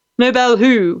 No bell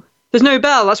who? There's no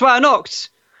bell. That's why I knocked.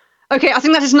 Okay, I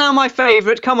think that is now my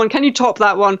favourite. Come on, can you top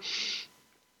that one?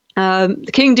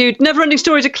 The King Dude. Neverending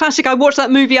Story is a classic. I watched that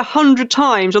movie 100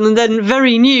 times on the then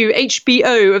very new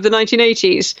HBO of the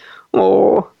 1980s.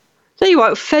 Oh. There you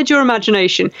are, fed your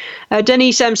imagination.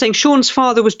 Denise M saying Sean's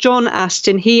father was John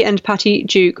Astin. He and Patty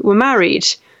Duke were married.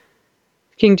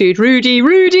 King Dude,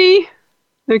 Rudy.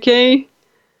 Okay.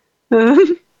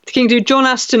 King Dude, John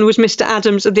Astin was Mr.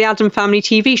 Adams of the Adam Family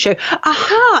TV show.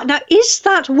 Aha! Now, is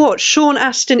that what Sean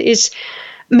Astin is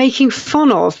making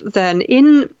fun of then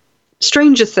in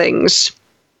Stranger Things?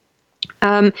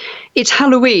 It's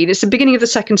Halloween. It's the beginning of the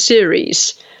second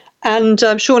series. And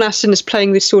Sean Astin is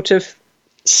playing this sort of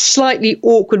slightly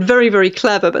awkward, very, very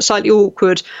clever, but slightly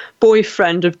awkward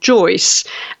boyfriend of Joyce.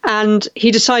 And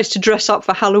he decides to dress up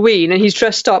for Halloween, and he's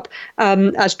dressed up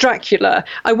as Dracula.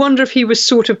 I wonder if he was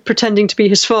sort of pretending to be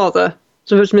his father.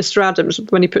 So it was Mr. Adams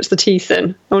when he puts the teeth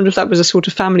in. I wonder if that was a sort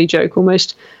of family joke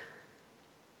almost.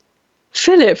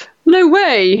 Philip, no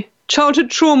way. Childhood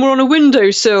trauma on a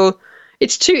windowsill.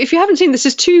 It's two, if you haven't seen this,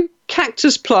 there's two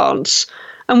cactus plants,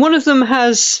 and one of them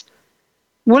has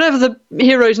whatever the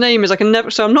hero's name is,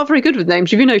 so I'm not very good with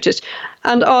names, have you noticed?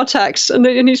 And Artax, and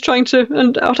he's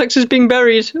and Artax is being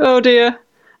buried. Oh dear.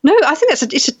 No, I think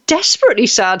it's a desperately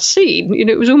sad scene.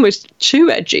 It was almost too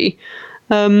edgy.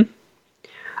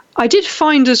 I did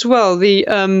find as well the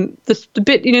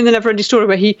bit, in the Neverending Story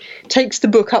where he takes the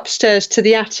book upstairs to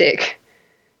the attic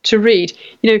to read.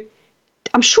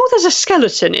 I'm sure there's a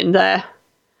skeleton in there.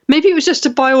 Maybe it was just a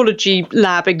biology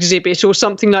lab exhibit or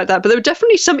something like that, but there were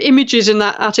definitely some images in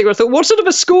that attic where I thought, what sort of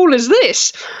a school is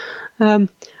this?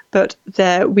 But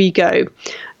there we go.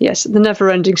 Yes, the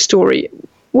Neverending Story.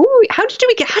 Ooh, how did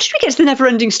we get to the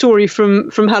Neverending Story from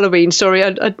Halloween? Sorry,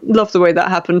 I love the way that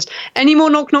happens. Any more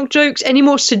knock-knock jokes? Any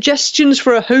more suggestions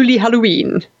for a holy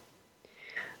Halloween?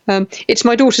 It's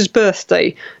my daughter's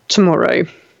birthday tomorrow.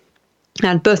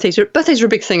 And birthdays are a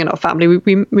big thing in our family.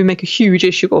 We make a huge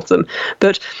issue of them.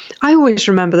 But I always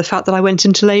remember the fact that I went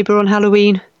into labour on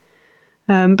Halloween,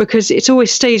 because it's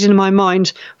always stayed in my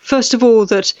mind. First of all,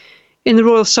 that in the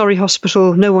Royal Surrey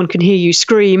Hospital, no one can hear you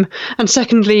scream. And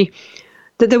secondly,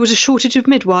 that there was a shortage of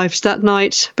midwives that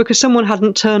night because someone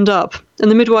hadn't turned up. And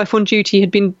the midwife on duty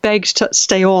had been begged to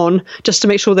stay on just to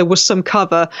make sure there was some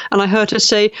cover. And I heard her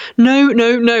say,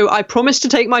 no, I promised to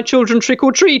take my children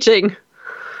trick-or-treating.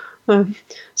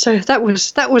 So that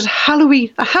was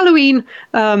Halloween, Halloween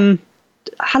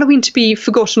to be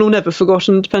forgotten or never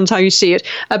forgotten, depends how you see it.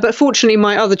 But fortunately,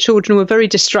 my other children were very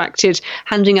distracted,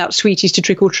 handing out sweeties to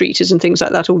trick-or-treaters and things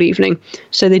like that all evening,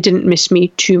 so they didn't miss me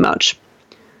too much.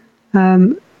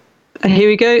 Here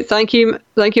we go. Thank you,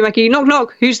 Maggie. Knock,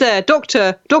 knock. Who's there?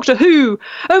 Doctor Who.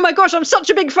 Oh my gosh, I'm such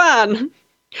a big fan.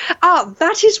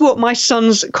 That is what my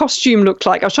son's costume looked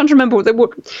like. I was trying to remember what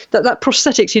that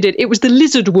prosthetics he did. It was the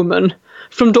lizard woman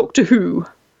from Doctor Who.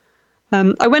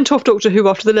 I went off Doctor Who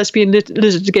after the lesbian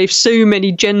lizard gave so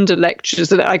many gender lectures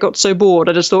that I got so bored.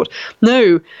 I just thought,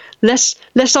 no, less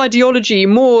ideology,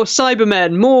 more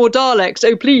Cybermen, more Daleks.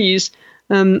 Oh please,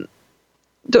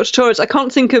 Dr. Torres. I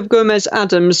can't think of Gomez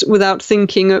Adams without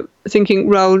thinking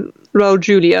Raul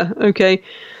Julia. Okay,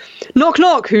 knock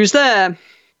knock. Who's there?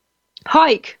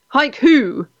 Hike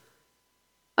who?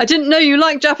 I didn't know you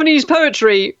liked Japanese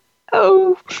poetry.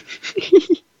 Oh.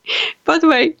 By the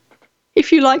way,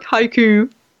 if you like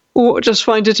haiku or just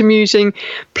find it amusing,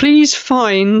 please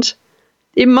find,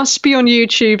 it must be on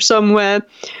YouTube somewhere,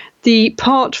 the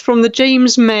part from the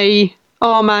James May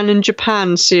Our Man in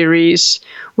Japan series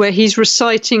where he's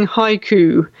reciting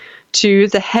haiku to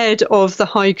the head of the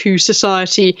Haiku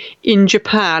Society in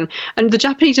Japan. And the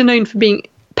Japanese are known for being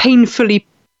painfully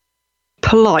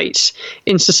polite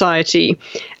in society,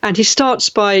 and he starts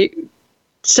by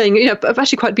saying,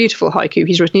 actually quite beautiful haiku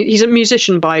he's written. He's a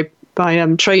musician by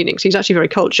training, so he's actually very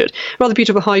cultured. Rather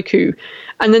beautiful haiku,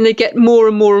 and then they get more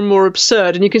and more and more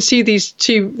absurd, and you can see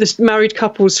this married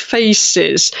couple's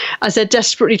faces as they're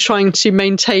desperately trying to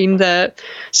maintain their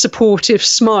supportive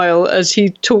smile as he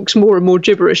talks more and more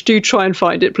gibberish. Do try and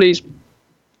find it, please.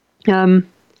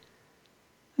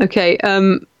 Okay.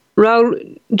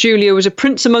 Raul Julia was a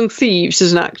prince among thieves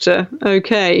as an actor.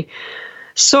 Okay.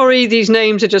 Sorry, these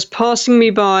names are just passing me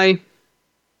by.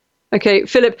 Okay,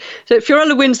 Philip. So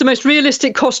Fiorella wins the most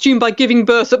realistic costume by giving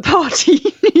birth at party.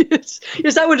 Yes,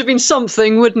 that would have been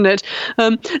something, wouldn't it?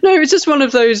 No, it's just one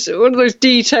of those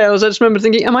details. I just remember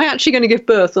thinking, am I actually going to give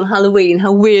birth on Halloween?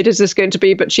 How weird is this going to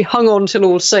be? But she hung on till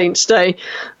All Saints' Day.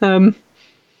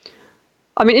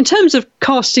 I mean, in terms of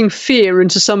casting fear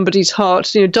into somebody's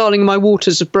heart, Darling, My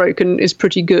Waters Have Broken is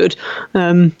pretty good.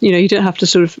 You don't have to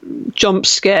sort of jump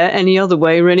scare any other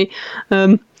way, really.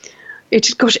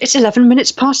 It's 11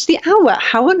 minutes past the hour.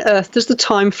 How on earth does the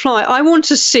time fly? I want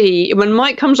to see when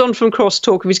Mike comes on from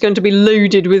Crosstalk if he's going to be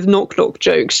loaded with knock-knock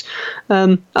jokes.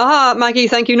 Maggie,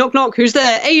 thank you. Knock, knock. Who's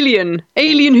there? Alien.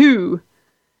 Alien who?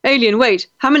 Alien, wait.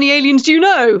 How many aliens do you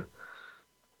know?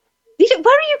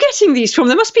 Where are you getting these from?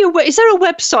 There must be is there a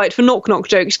website for knock-knock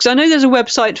jokes? Because I know there's a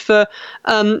website for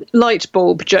light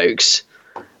bulb jokes.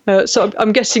 So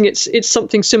I'm guessing it's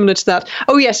something similar to that.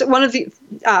 Oh yes, one of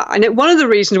the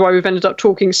reasons why we've ended up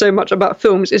talking so much about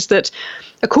films is that,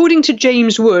 according to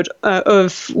James Wood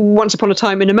of Once Upon a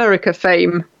Time in America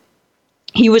fame,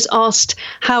 he was asked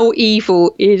how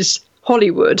evil is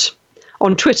Hollywood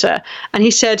on Twitter, and he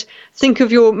said, "Think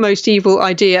of your most evil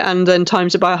idea and then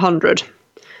times it by 100."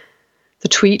 The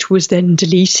tweet was then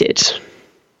deleted.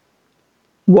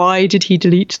 Why did he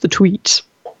delete the tweet?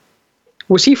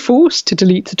 Was he forced to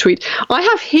delete the tweet? I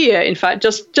have here, in fact,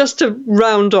 just to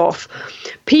round off,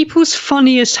 people's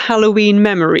funniest Halloween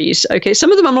memories. Okay,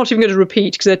 some of them I'm not even going to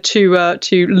repeat because they're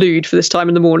too lewd for this time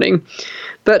in the morning.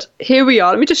 But here we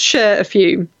are. Let me just share a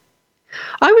few.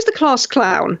 I was the class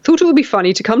clown, thought it would be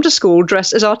funny to come to school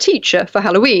dressed as our teacher for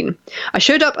Halloween. I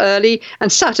showed up early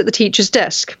and sat at the teacher's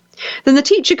desk. Then the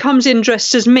teacher comes in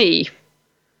dressed as me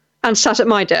and sat at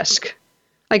my desk.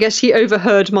 I guess he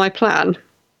overheard my plan.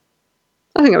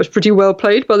 I think that was pretty well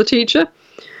played by the teacher.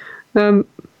 In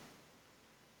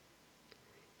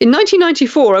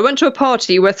 1994, I went to a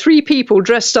party where 3 people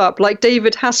dressed up like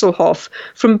David Hasselhoff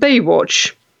from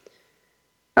Baywatch.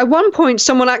 At one point,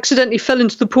 someone accidentally fell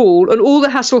into the pool and all the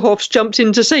Hasselhoffs jumped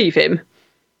in to save him.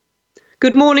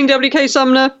 Good morning, WK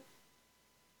Sumner.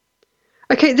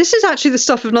 Okay, this is actually the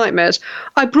stuff of nightmares.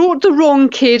 I brought the wrong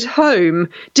kid home.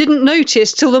 Didn't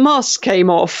notice till the mask came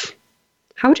off.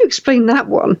 How would you explain that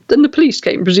one? Then the police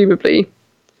came, presumably.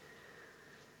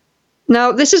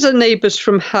 Now, this is a Neighbours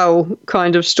from Hell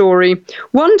kind of story.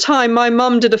 One time my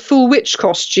mum did a full witch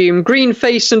costume, green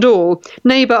face and all.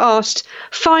 Neighbour asked,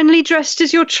 "Finally dressed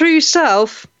as your true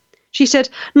self?" She said,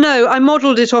 "No, I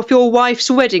modelled it off your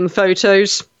wife's wedding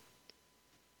photos."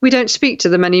 We don't speak to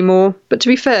them anymore, but to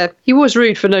be fair, he was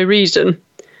rude for no reason.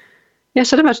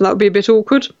 Yes, I'd imagine that would be a bit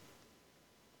awkward.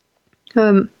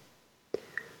 Okay.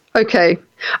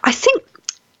 I think,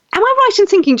 am I right in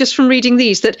thinking just from reading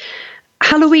these that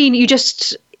Halloween, you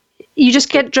just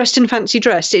get dressed in fancy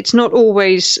dress. It's not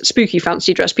always spooky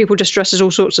fancy dress. People just dress as all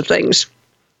sorts of things.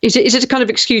 Is it a kind of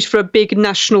excuse for a big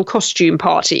national costume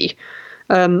party?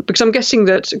 Because I'm guessing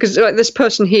that because like this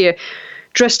person here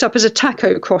dressed up as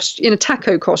in a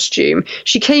taco costume.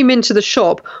 She came into the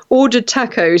shop, ordered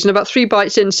tacos, and about 3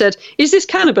 bites in said, "Is this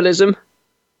cannibalism?"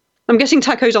 I'm guessing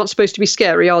tacos aren't supposed to be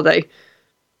scary, are they?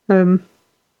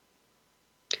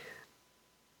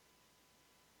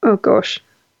 Oh gosh.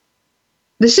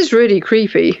 This is really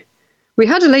creepy. We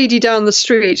had a lady down the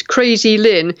street, Crazy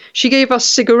Lynn. She gave us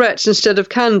cigarettes instead of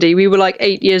candy. We were like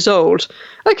 8 years old.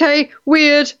 Okay,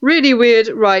 weird, really weird.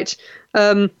 Right.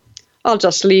 I'll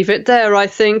just leave it there, I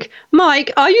think.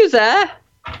 Mike, are you there?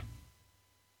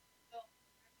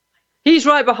 He's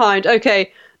right behind.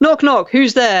 Okay. Knock, knock.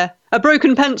 Who's there? A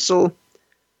broken pencil.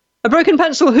 A broken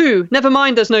pencil who? Never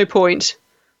mind, there's no point.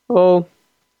 Oh.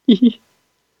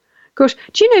 Gosh,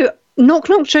 do you know,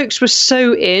 knock-knock jokes were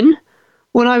so in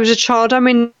when I was a child. I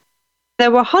mean, there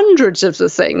were hundreds of the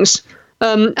things,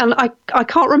 and I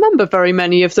can't remember very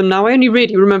many of them now. I only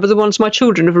really remember the ones my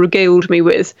children have regaled me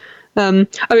with.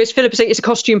 It's Philip saying it's a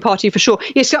costume party for sure.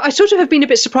 Yes, I sort of have been a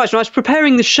bit surprised when I was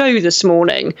preparing the show this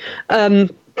morning,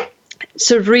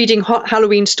 sort of reading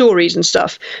Halloween stories and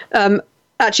stuff.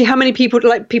 Actually, how many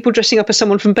people dressing up as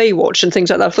someone from Baywatch and things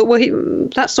like that? I thought, well,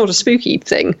 that's not a spooky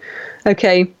thing.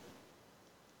 Okay.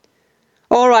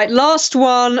 All right, last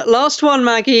one,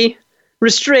 Maggie.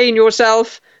 Restrain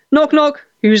yourself. Knock, knock.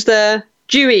 Who's there?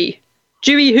 Dewey.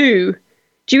 Dewey who?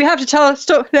 Do you have to tell?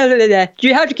 Stop. Do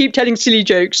you have to keep telling silly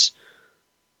jokes?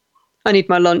 I need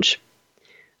my lunch.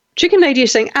 Chicken Lady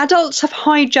is saying adults have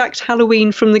hijacked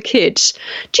Halloween from the kids.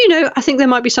 Do you know? I think there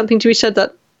might be something to be said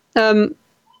that.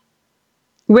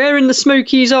 Where in the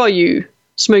Smokies are you,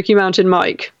 Smoky Mountain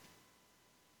Mike?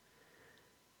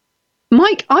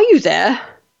 Mike, are you there?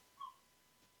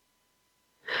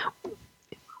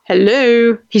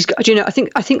 Hello. He's got. Do you know?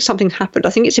 I think something happened.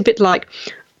 I think it's a bit like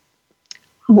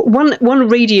one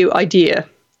radio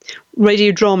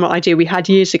drama idea we had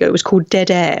years ago was called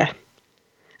Dead Air,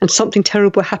 and something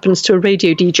terrible happens to a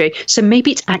radio DJ. So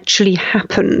maybe it's actually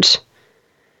happened.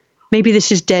 Maybe this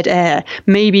is dead air.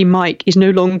 Maybe Mike is no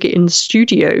longer in the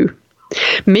studio.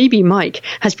 Maybe Mike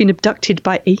has been abducted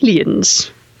by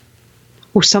aliens.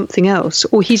 Or something else.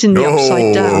 Or he's in the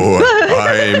upside down.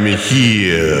 I'm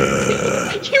here.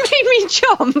 You made me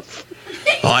jump.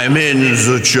 I'm in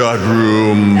the chat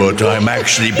room, but I'm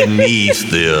actually beneath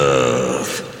the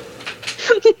earth.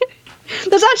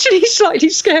 That's actually slightly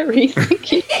scary.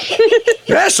 Thank you.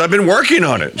 Yes, I've been working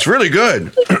on it. It's really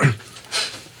good.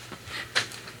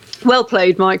 Well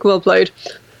played, Mike. Well played.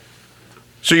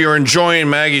 So you're enjoying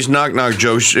Maggie's knock-knock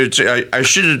jokes. I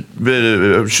should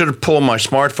have pulled my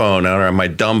smartphone out, or my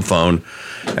dumb phone,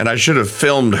 and I should have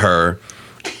filmed her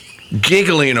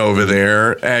giggling over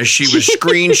there as she was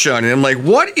screenshotting. I'm like,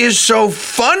 what is so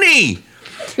funny?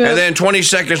 Yeah. And then 20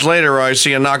 seconds later, I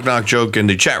see a knock-knock joke in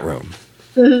the chat room.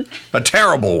 Mm-hmm. A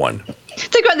terrible one.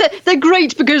 They're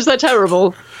great because they're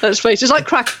terrible. Let's face it. It's like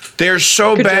crack. They're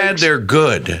so bad, jokes. They're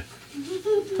good.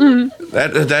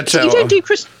 Mm-hmm. That's how...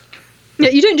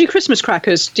 You don't do Christmas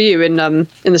crackers, do you, in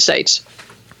the States?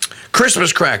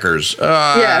 Christmas crackers?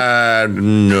 Yeah.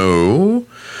 No.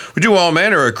 We do all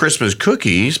manner of Christmas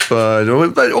cookies, but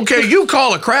okay, you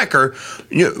call a cracker.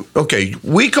 Okay,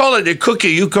 we call it a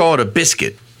cookie, you call it a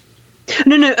biscuit.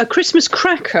 No, a Christmas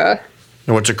cracker.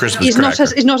 What's a Christmas cracker?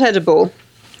 Is not edible.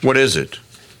 What is it?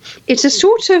 It's a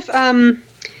sort of,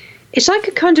 it's like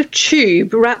a kind of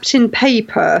tube wrapped in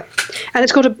paper, and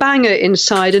it's got a banger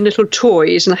inside and little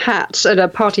toys and hats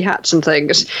and party hats and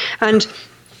things. And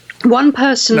one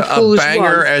person pulls a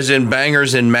banger, one. as in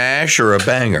bangers and mash, or a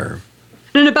banger?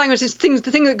 No, bangers is the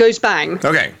thing that goes bang.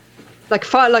 Okay. Like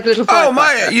a little fire.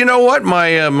 Oh, you know what?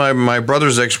 My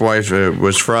brother's ex-wife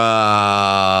was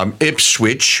from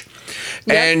Ipswich,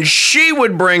 and she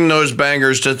would bring those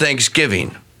bangers to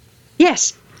Thanksgiving.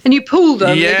 Yes, and you pull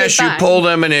them. Yes, you pull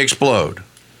them and they explode.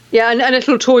 Yeah, and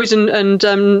little toys and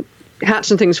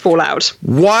hats and things fall out.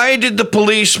 Why did the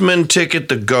policeman ticket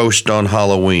the ghost on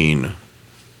Halloween?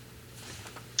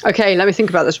 Okay, let me think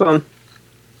about this one.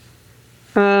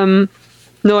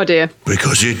 No idea.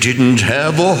 Because it didn't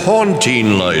have a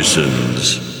haunting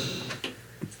license.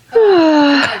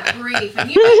 Good grief. And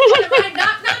you know one of my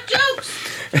knock-knock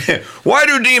jokes. Why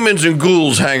do demons and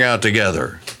ghouls hang out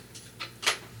together?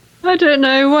 I don't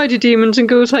know. Why do demons and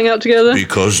ghouls hang out together?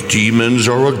 Because demons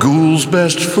are a ghoul's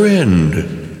best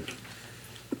friend.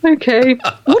 Okay.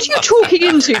 What are you talking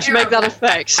into to make that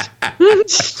effect?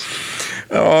 It's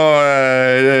an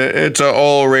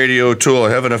all-radio tool.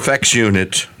 I have an effects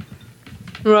unit.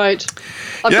 Right.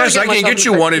 Yes, I can get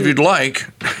you one if you'd like.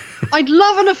 I'd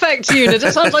love an effects unit.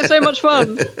 It sounds like so much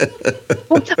fun.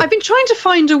 Well, I've been trying to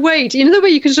find a way to, the way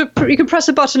you can press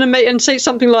a button and say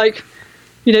something like,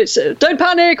 don't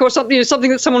panic, or something,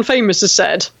 something that someone famous has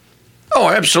said. Oh,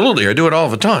 absolutely. I do it all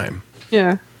the time.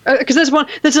 Yeah. Because there's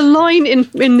a line in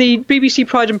the BBC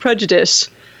Pride and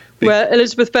Prejudice where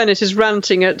Elizabeth Bennet is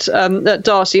ranting at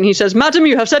Darcy, and he says, "Madam,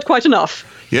 you have said quite enough."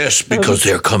 Yes, because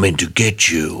they're coming to get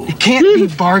you. It can't be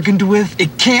bargained with.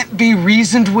 It can't be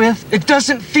reasoned with. It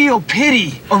doesn't feel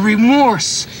pity or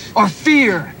remorse or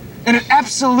fear. And it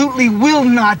absolutely will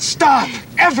not stop,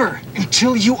 ever,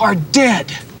 until you are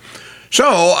dead. So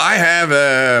I have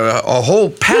a whole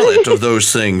palette of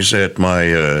those things at my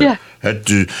at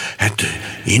the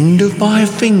end of my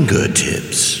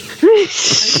fingertips. Are you going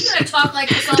to talk like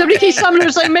this all day? WK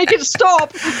Summoners, like, make it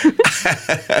stop.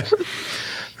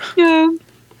 Yeah.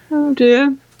 Oh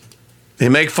dear. They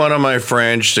make fun of my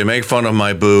French. They make fun of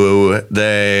my boo.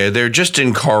 They're just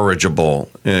incorrigible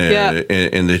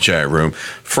in the chat room.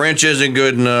 French isn't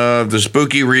good enough. The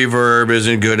spooky reverb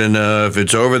isn't good enough.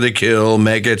 It's over the kill.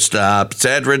 Make it stop.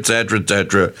 Etc. Etc.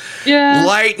 Etc. Yeah.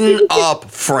 Lighten up,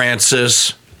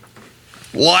 Francis.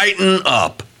 Lighten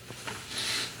up.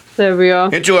 There we are.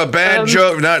 Into a bad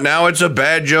joke. Now it's a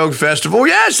bad joke festival.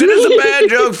 Yes, it is a bad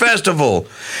joke festival.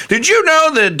 Did you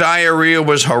know that diarrhea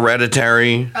was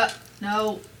hereditary?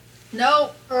 No.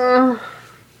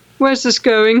 Where's this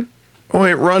going? Oh,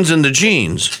 it runs in the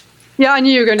genes. Yeah, I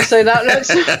knew you were going to say that.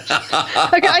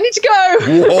 Okay, I need to go.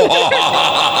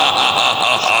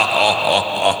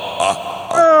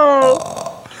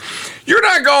 You're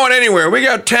not going anywhere. We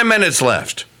got 10 minutes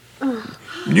left.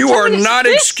 You are not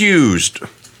excused.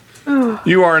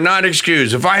 You are not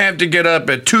excused. If I have to get up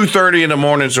at 2:30 in the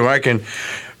morning so I can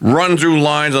run through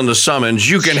lines on the summons,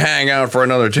 you can hang out for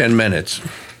another 10 minutes.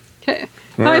 Okay.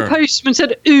 My postman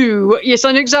said, "Ooh." Yes,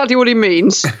 I know exactly what he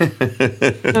means.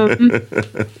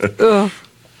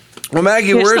 Well, Maggie,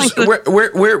 Yes,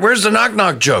 where's the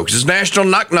knock-knock jokes? It's National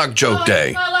Knock-Knock Joke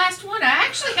Day. My last one. I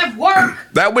actually have work.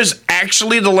 That was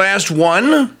actually the last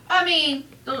one? I mean,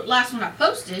 the last one I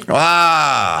posted.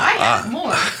 I have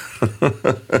more.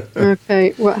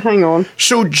 Okay, well, hang on.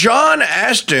 So John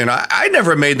Aston, I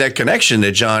never made that connection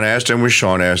that John Aston was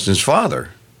Sean Aston's father.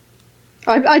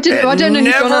 I didn't. I don't know. It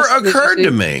who John never Aston is, occurred you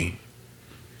to see. me.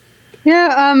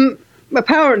 Yeah.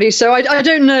 Apparently so. I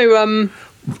don't know.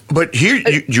 But here,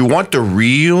 you want the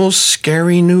real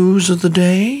scary news of the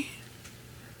day?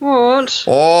 What?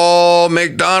 Oh,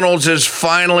 McDonald's has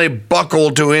finally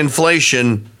buckled to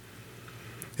inflation.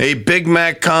 A Big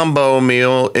Mac combo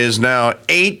meal is now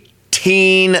 $18.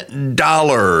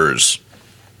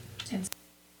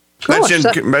 That's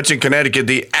in Connecticut.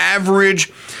 The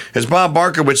average, as Bob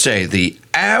Barker would say, the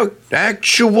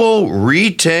actual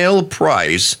retail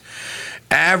price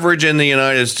average in the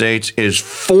United States is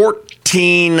 $14.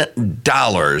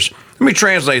 Let me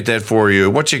translate that for you.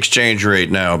 What's the exchange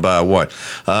rate now? About what?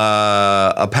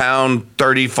 A pound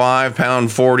 35,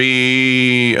 pound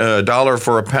 40, dollar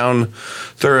for a pound.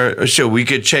 So we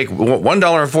could take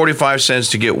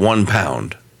 $1.45 to get 1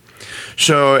 pound.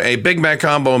 So a Big Mac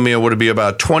combo meal would be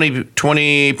about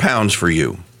 20 pounds for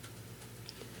you.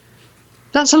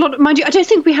 That's a lot. Mind you, I don't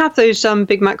think we have those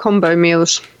Big Mac combo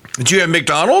meals. Do you have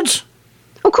McDonald's?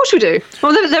 Of course we do.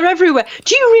 Well, they're everywhere.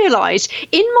 Do you realise,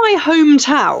 in my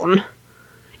hometown,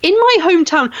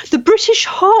 the British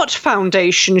Heart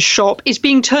Foundation shop is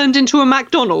being turned into a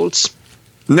McDonald's?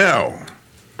 No.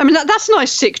 I mean, that's a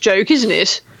nice sick joke, isn't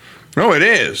it? Oh, it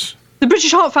is. The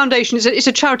British Heart Foundation is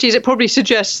a charity, as it probably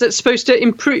suggests, that's supposed to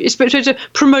improve, it's supposed to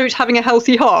promote having a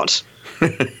healthy heart.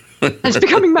 And it's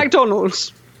becoming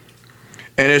McDonald's.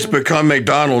 And it's become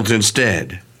McDonald's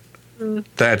instead.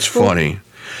 That's funny.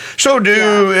 So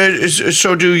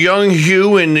do young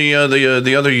Hugh and the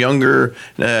other younger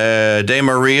De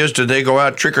Marias, do they go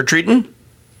out trick or treating?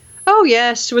 Oh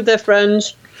yes, with their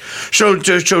friends. So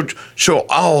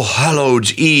All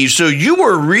Hallows Eve. So you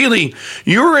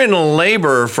were in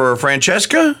labor for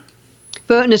Francesca?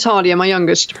 For Natalia, my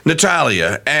youngest.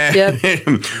 Natalia. And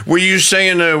Yep. were you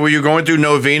saying, were you going through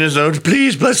novenas? Oh,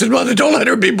 please, Blessed Mother, don't let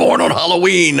her be born on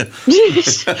Halloween.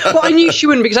 Yes. Well, I knew she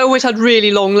wouldn't because I always had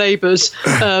really long labours.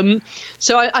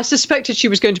 So I suspected she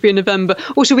was going to be in November.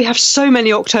 Also, we have so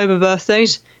many October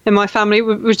birthdays in my family. It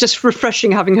was just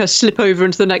refreshing having her slip over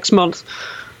into the next month.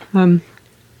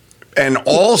 And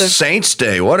All Saints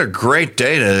Day. What a great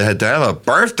day to have a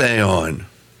birthday on.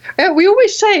 Yeah, we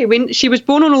always say she was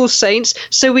born on All Saints,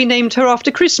 so we named her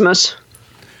after Christmas.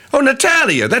 Oh,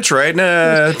 Natalia. That's right.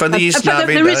 Feliz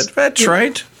Navidad. That's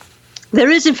right. There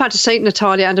is, in fact, a Saint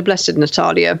Natalia and a Blessed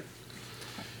Natalia.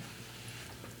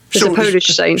 There's a Polish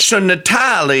saint. So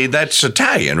Natalia, that's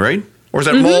Italian, right? Or is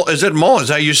that Is it Malta? Is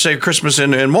that how you say Christmas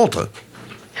in Malta?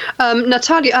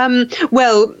 Natalia.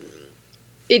 Well.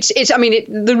 It's. I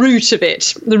mean, the root of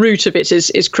it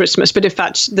is Christmas, but in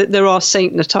fact, there are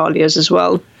Saint Natalias as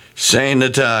well. Saint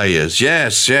Natalias,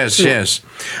 yes.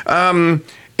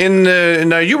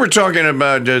 Now you were talking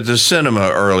about the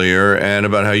cinema earlier, and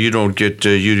about how you don't get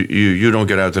you don't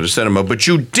get out to the cinema, but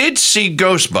you did see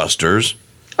Ghostbusters.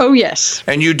 Oh yes,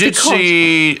 and you did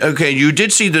see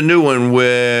the new one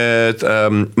with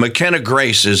McKenna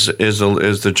Grace is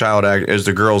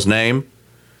the girl's name.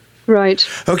 Right.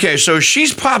 Okay, so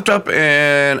she's popped up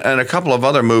in a couple of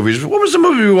other movies. What was the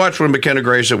movie we watched with McKenna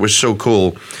Grace that was so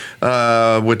cool?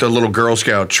 With the little Girl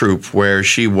Scout troop where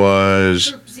she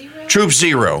was... Troop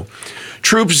Zero.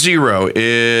 Troop Zero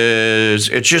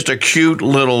it's just a cute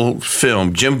little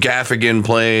film. Jim Gaffigan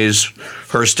plays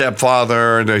her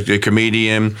stepfather, the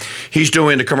comedian. He's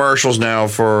doing the commercials now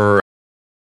for...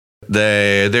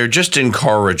 They're just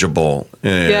incorrigible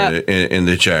in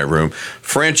the chat room.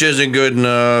 French isn't good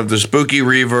enough. The spooky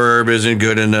reverb isn't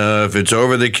good enough. It's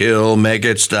over the kill. Make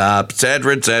it stop.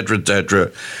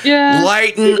 Etc. Yeah.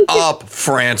 Lighten up,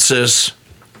 Francis.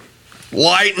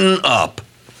 Lighten up.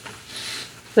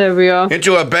 There we are.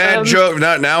 Into a bad joke.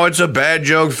 Now it's a bad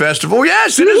joke festival.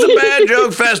 Yes, it is a bad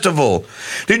joke festival.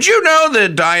 Did you know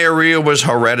that diarrhea was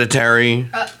hereditary?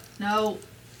 No.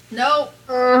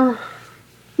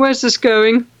 Where's this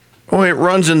going? Oh, it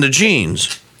runs in the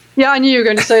genes. Yeah, I knew you were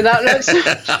going to say that.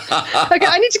 Okay,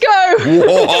 I need to go.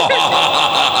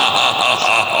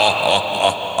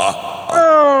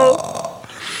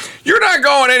 You're not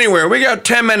going anywhere. We got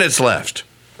 10 minutes left.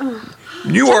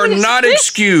 You are not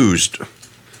excused.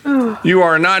 You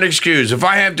are not excused. If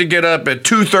I have to get up at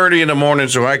 2:30 in the morning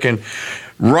so I can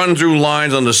run through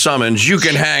lines on the summons, you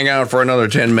can hang out for another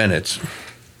 10 minutes.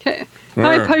 Okay.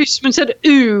 My postman said,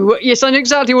 ooh. Yes, I know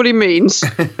exactly what he means.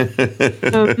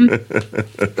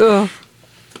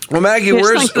 Well, Maggie,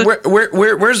 where's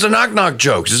the knock-knock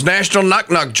jokes? It's National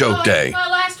Knock-Knock Joke Day. It's my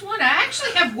last one. I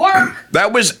actually have work.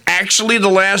 That was actually the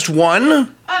last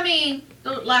one? I mean,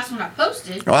 the last one I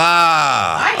posted.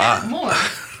 I have more.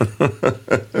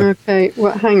 Okay,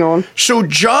 well, hang on. So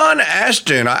John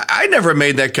Astin, I never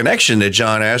made that connection that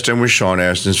John Astin was Sean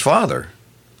Astin's father.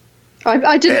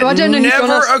 I didn't. I don't know. It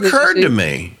never occurred to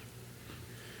me.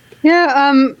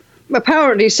 Yeah.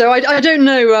 Apparently so. I don't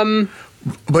know.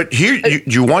 But here,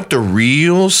 you want the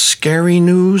real scary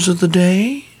news of the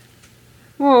day?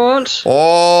 What?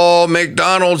 Oh,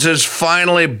 McDonald's has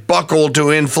finally buckled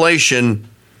to inflation.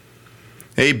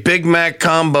 A Big Mac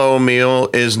combo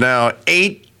meal is now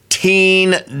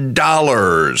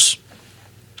 $18.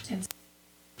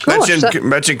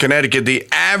 That's in Connecticut. The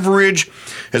average,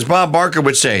 as Bob Barker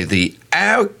would say, the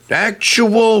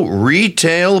actual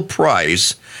retail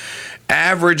price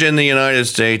average in the United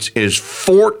States is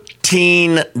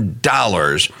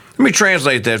 $14. Let me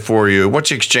translate that for you. What's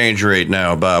the exchange rate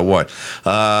now? About what?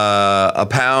 A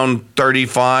pound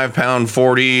 35, pound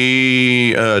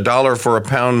 40, dollar for a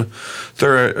pound.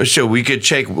 So we could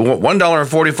take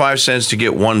 $1.45 to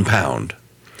get 1 pound.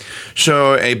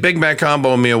 So a Big Mac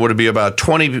combo meal would be about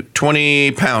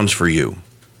 20 pounds for you.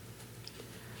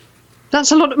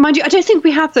 That's a lot. Mind you, I don't think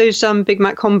we have those Big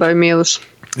Mac combo meals.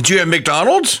 Do you have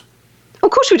McDonald's? Of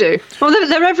course we do. Well,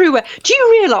 they're everywhere. Do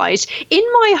you realise, in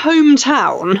my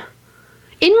hometown,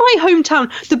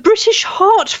 the British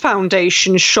Heart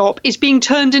Foundation shop is being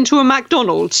turned into a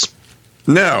McDonald's.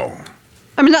 No.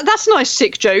 I mean, that's a nice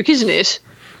sick joke, isn't it?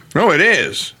 Oh, it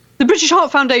is. The British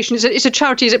Heart Foundation is a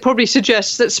charity, as it probably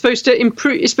suggests, that's supposed to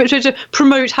improve. It's supposed to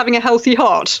promote having a healthy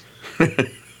heart. And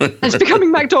it's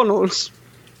becoming McDonald's.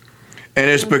 And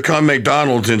it's become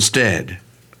McDonald's instead.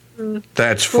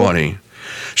 That's funny.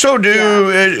 So do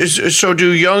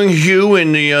young Hugh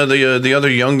and the other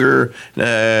younger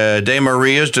De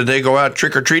Marias? Did they go out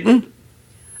trick or treating?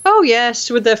 Oh yes,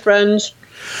 with their friends.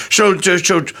 So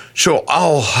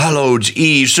All Hallows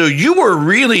Eve. So you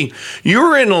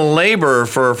were in labor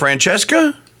for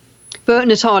Francesca? For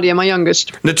Natalia, my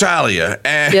youngest. Natalia.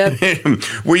 And Yeah.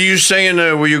 were you saying,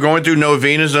 were you going through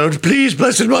novenas? Oh, please,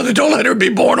 Blessed Mother, don't let her be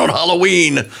born on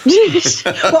Halloween. Yes.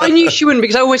 Well, I knew she wouldn't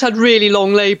because I always had really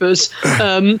long labours.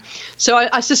 So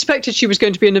I suspected she was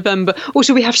going to be in November.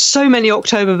 Also, we have so many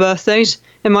October birthdays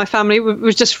in my family. It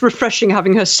was just refreshing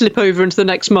having her slip over into the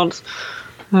next month.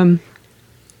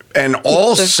 And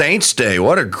All Saints Day.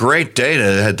 What a great day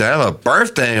to have a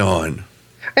birthday on.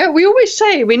 Yeah, we always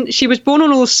say she was born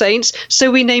on All Saints,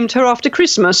 so we named her after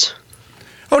Christmas.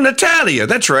 Oh, Natalia.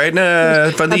 That's right.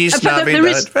 Feliz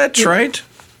Navidad. That's right.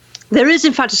 There is,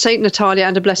 in fact, a Saint Natalia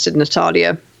and a Blessed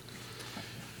Natalia.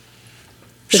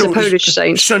 There's a Polish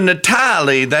saint. So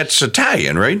Natalie, that's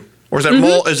Italian, right? Or is that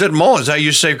Is it Malta? Is that how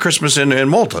you say Christmas in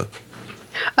Malta?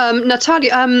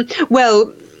 Natalia.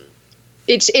 Well,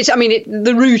 it's. I mean,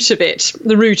 the root of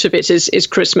it is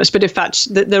Christmas, but in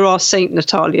fact, there are Saint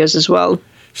Natalias as well.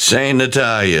 Saint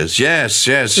Natalias, yes.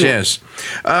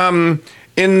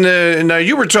 Now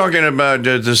you were talking about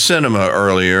the cinema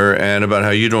earlier, and about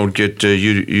how you don't get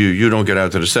you don't get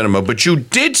out to the cinema, but you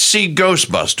did see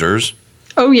Ghostbusters.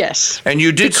 Oh yes, and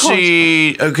you did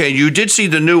see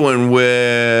the new one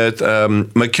with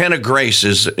McKenna Grace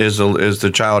is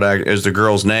the child act is the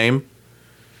girl's name.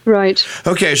 Right.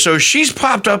 Okay, so she's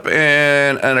popped up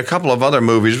in a couple of other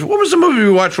movies. What was the movie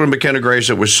we watched with McKenna Grace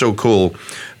that was so cool?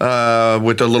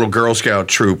 With the little Girl Scout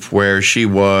troop where she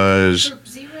was...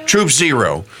 Troop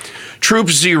Zero.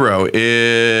 Troop Zero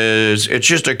it's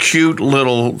just a cute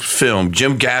little film.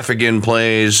 Jim Gaffigan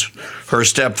plays her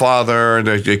stepfather,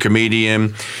 the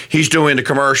comedian. He's doing the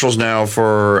commercials now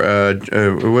for,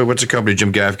 what's the company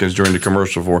Jim Gaffigan's doing the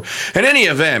commercial for? In any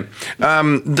event,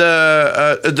 the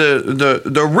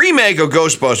remake of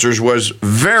Ghostbusters was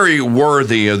very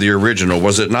worthy of the original,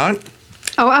 was it not?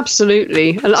 Oh,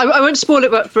 absolutely. And I won't spoil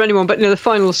it for anyone, but the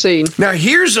final scene. Now,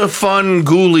 here's a fun,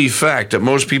 ghouly fact that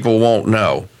most people won't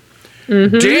know.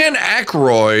 Mm-hmm. Dan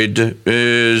Aykroyd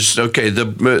is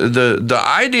the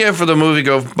idea for the movie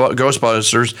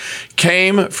Ghostbusters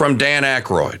came from Dan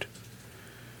Aykroyd.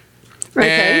 Okay.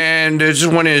 And this is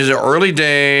one of his early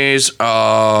days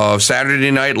of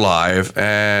Saturday Night Live,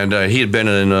 and he had been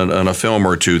in a film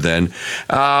or two then.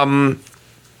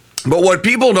 But what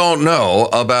people don't know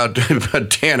about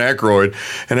Dan Aykroyd,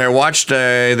 and I watched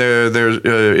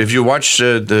if you watch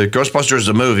the Ghostbusters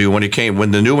the movie when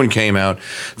the new one came out,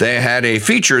 they had a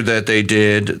feature that they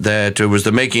did that was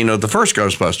the making of the first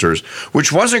Ghostbusters,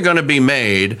 which wasn't going to be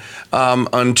made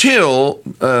until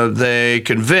they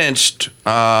convinced.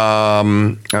 So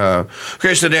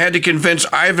they had to convince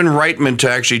Ivan Reitman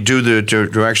to actually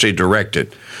to actually direct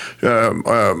it. Or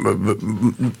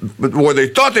they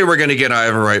thought they were going to get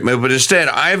Ivan Reitman, but instead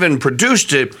Ivan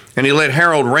produced it and he let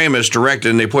Harold Ramis direct it,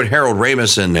 and they put Harold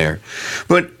Ramis in there.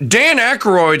 But Dan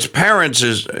Aykroyd's parents,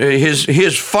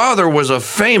 his father was a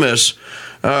famous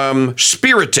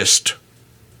spiritist.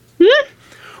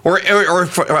 Or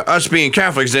for us being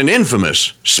Catholics, an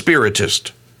infamous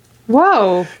spiritist.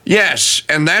 Whoa. Yes,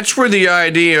 and that's where the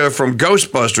idea from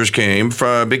Ghostbusters came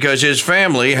from, because his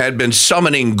family had been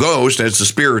summoning ghosts, as the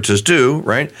spiritists do,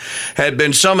 right? Had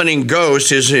been summoning ghosts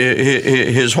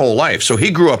his whole life. So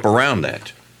he grew up around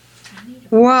that.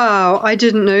 Wow, I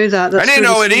didn't know that. I didn't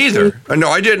know it either. No,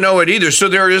 I didn't know it either. So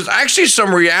there is actually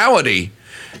some reality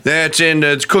that's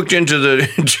cooked into the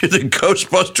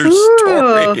Ghostbusters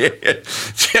story.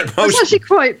 That's actually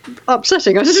quite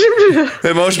upsetting. And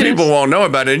most people won't know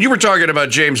about it. And you were talking about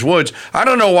James Woods. I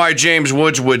don't know why James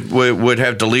Woods would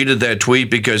have deleted that tweet,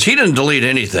 because he didn't delete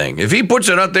anything. If he puts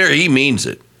it up there, he means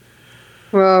it.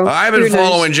 Well, I've been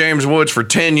following James Woods for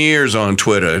 10 years on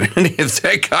Twitter. And if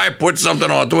that guy puts something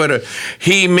on Twitter,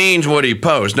 he means what he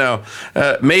posts. Now,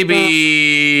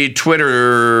 maybe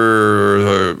Twitter,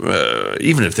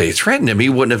 even if they threatened him, he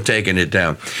wouldn't have taken it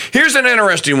down. Here's an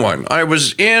interesting one. I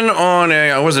wasn't in on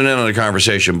a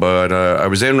conversation, but I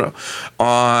was in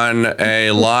on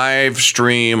a live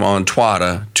stream on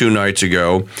Twitter 2 nights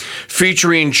ago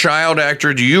featuring child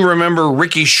actor. Do you remember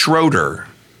Ricky Schroeder?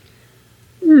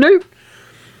 Nope.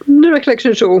 No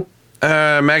recollection at all.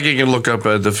 Maggie can look up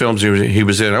the films he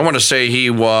was in. I want to say he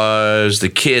was the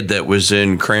kid that was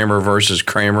in Kramer versus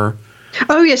Kramer.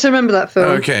 Oh, yes, I remember that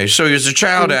film. Okay, so he was a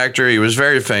child actor. He was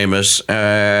very famous,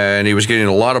 and he was getting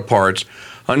a lot of parts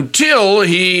until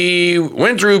he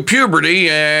went through puberty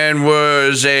and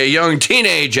was a young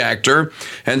teenage actor,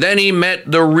 and then he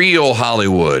met the real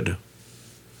Hollywood.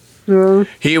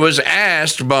 He was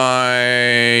asked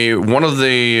by one of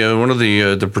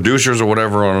the producers or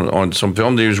whatever on some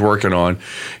film that he was working on.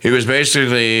 He was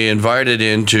basically invited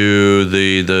into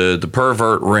the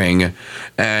pervert ring,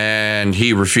 and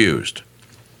he refused.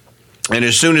 And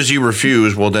as soon as he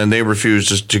refused, well, then they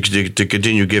refused to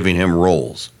continue giving him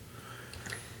roles.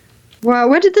 Wow,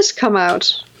 where did this come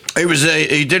out?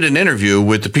 He did an interview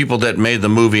with the people that made the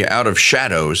movie Out of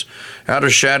Shadows. Out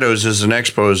of Shadows is an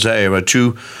expose of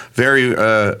two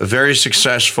very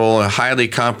successful, highly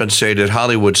compensated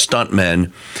Hollywood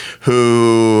stuntmen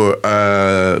who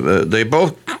they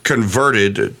both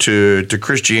converted to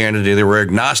Christianity. They were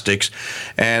agnostics,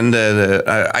 and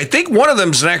I think one of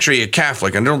them is actually a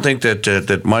Catholic. I don't think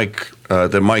that Mike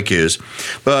is,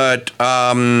 but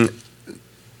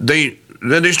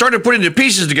they started putting the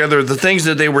pieces together, the things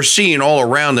that they were seeing all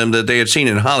around them that they had seen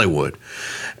in Hollywood.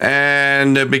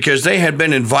 And because they had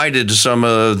been invited to some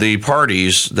of the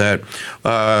parties that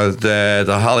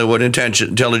the Hollywood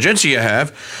intelligentsia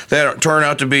have that turn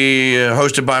out to be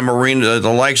hosted by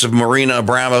the likes of Marina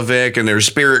Abramovic, and there's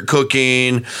spirit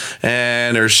cooking,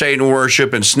 and there's Satan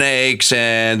worship and snakes,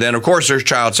 and then, of course, there's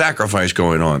child sacrifice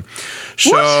going on. So,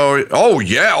 what?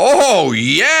 Oh,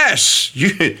 yes.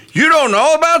 You don't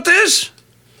know about this?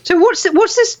 So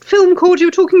what's this film called you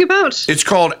were talking about? It's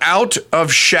called Out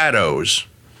of Shadows.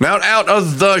 Not Out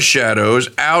of the Shadows,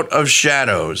 Out of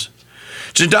Shadows.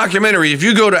 It's a documentary. If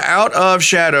you go to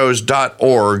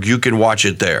outofshadows.org, you can watch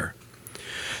it there.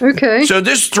 Okay. So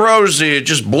this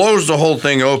just blows the whole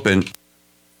thing open.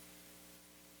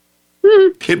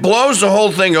 It blows the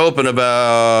whole thing open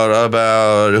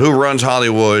about who runs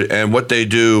Hollywood and what they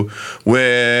do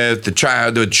with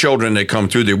the children that come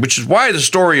through there, which is why the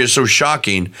story is so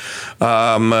shocking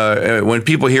when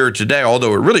people hear it today,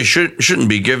 although it really shouldn't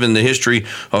be, given the history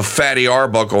of Fatty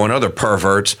Arbuckle and other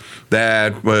perverts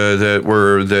that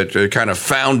kind of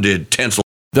founded Tinsel.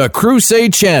 The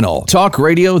Crusade Channel. Talk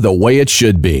radio the way it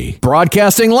should be.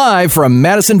 Broadcasting live from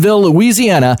Madisonville,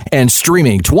 Louisiana, and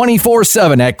streaming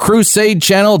 24/7 at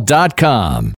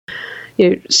crusadechannel.com.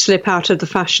 You slip out of the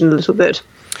fashion a little bit.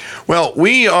 Well,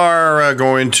 we are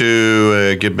going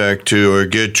to get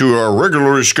to our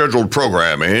regularly scheduled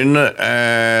programming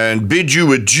and bid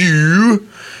you adieu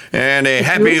and a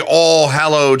happy All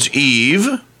Hallows Eve.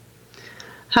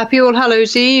 Happy All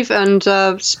Hallows Eve, and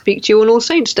speak to you on All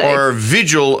Saints Day. Or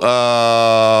vigil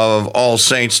of All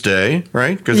Saints Day,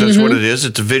 right? Because that's what it is.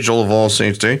 It's a vigil of All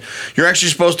Saints Day. You're actually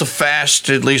supposed to fast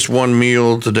at least one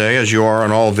meal today, as you are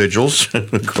on all vigils.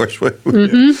 Of course, I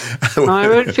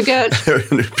won't forget.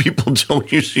 People don't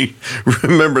usually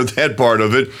remember that part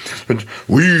of it. But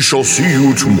we shall see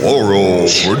you tomorrow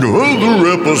for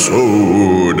another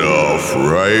episode of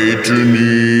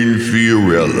Frightening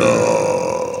Fiorella.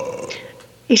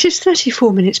 It is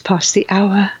 34 minutes past the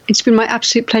hour. It's been my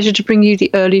absolute pleasure to bring you the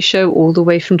early show all the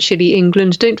way from chilly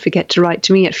England. Don't forget to write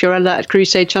to me at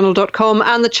Fiorella@crusadechannel.com,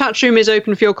 and the chat room is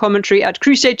open for your commentary at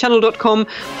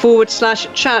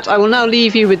crusadechannel.com/chat. I will now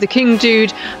leave you with the King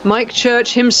Dude, Mike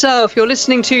Church himself. You're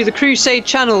listening to the Crusade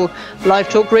Channel, live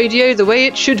talk radio the way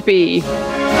it should be.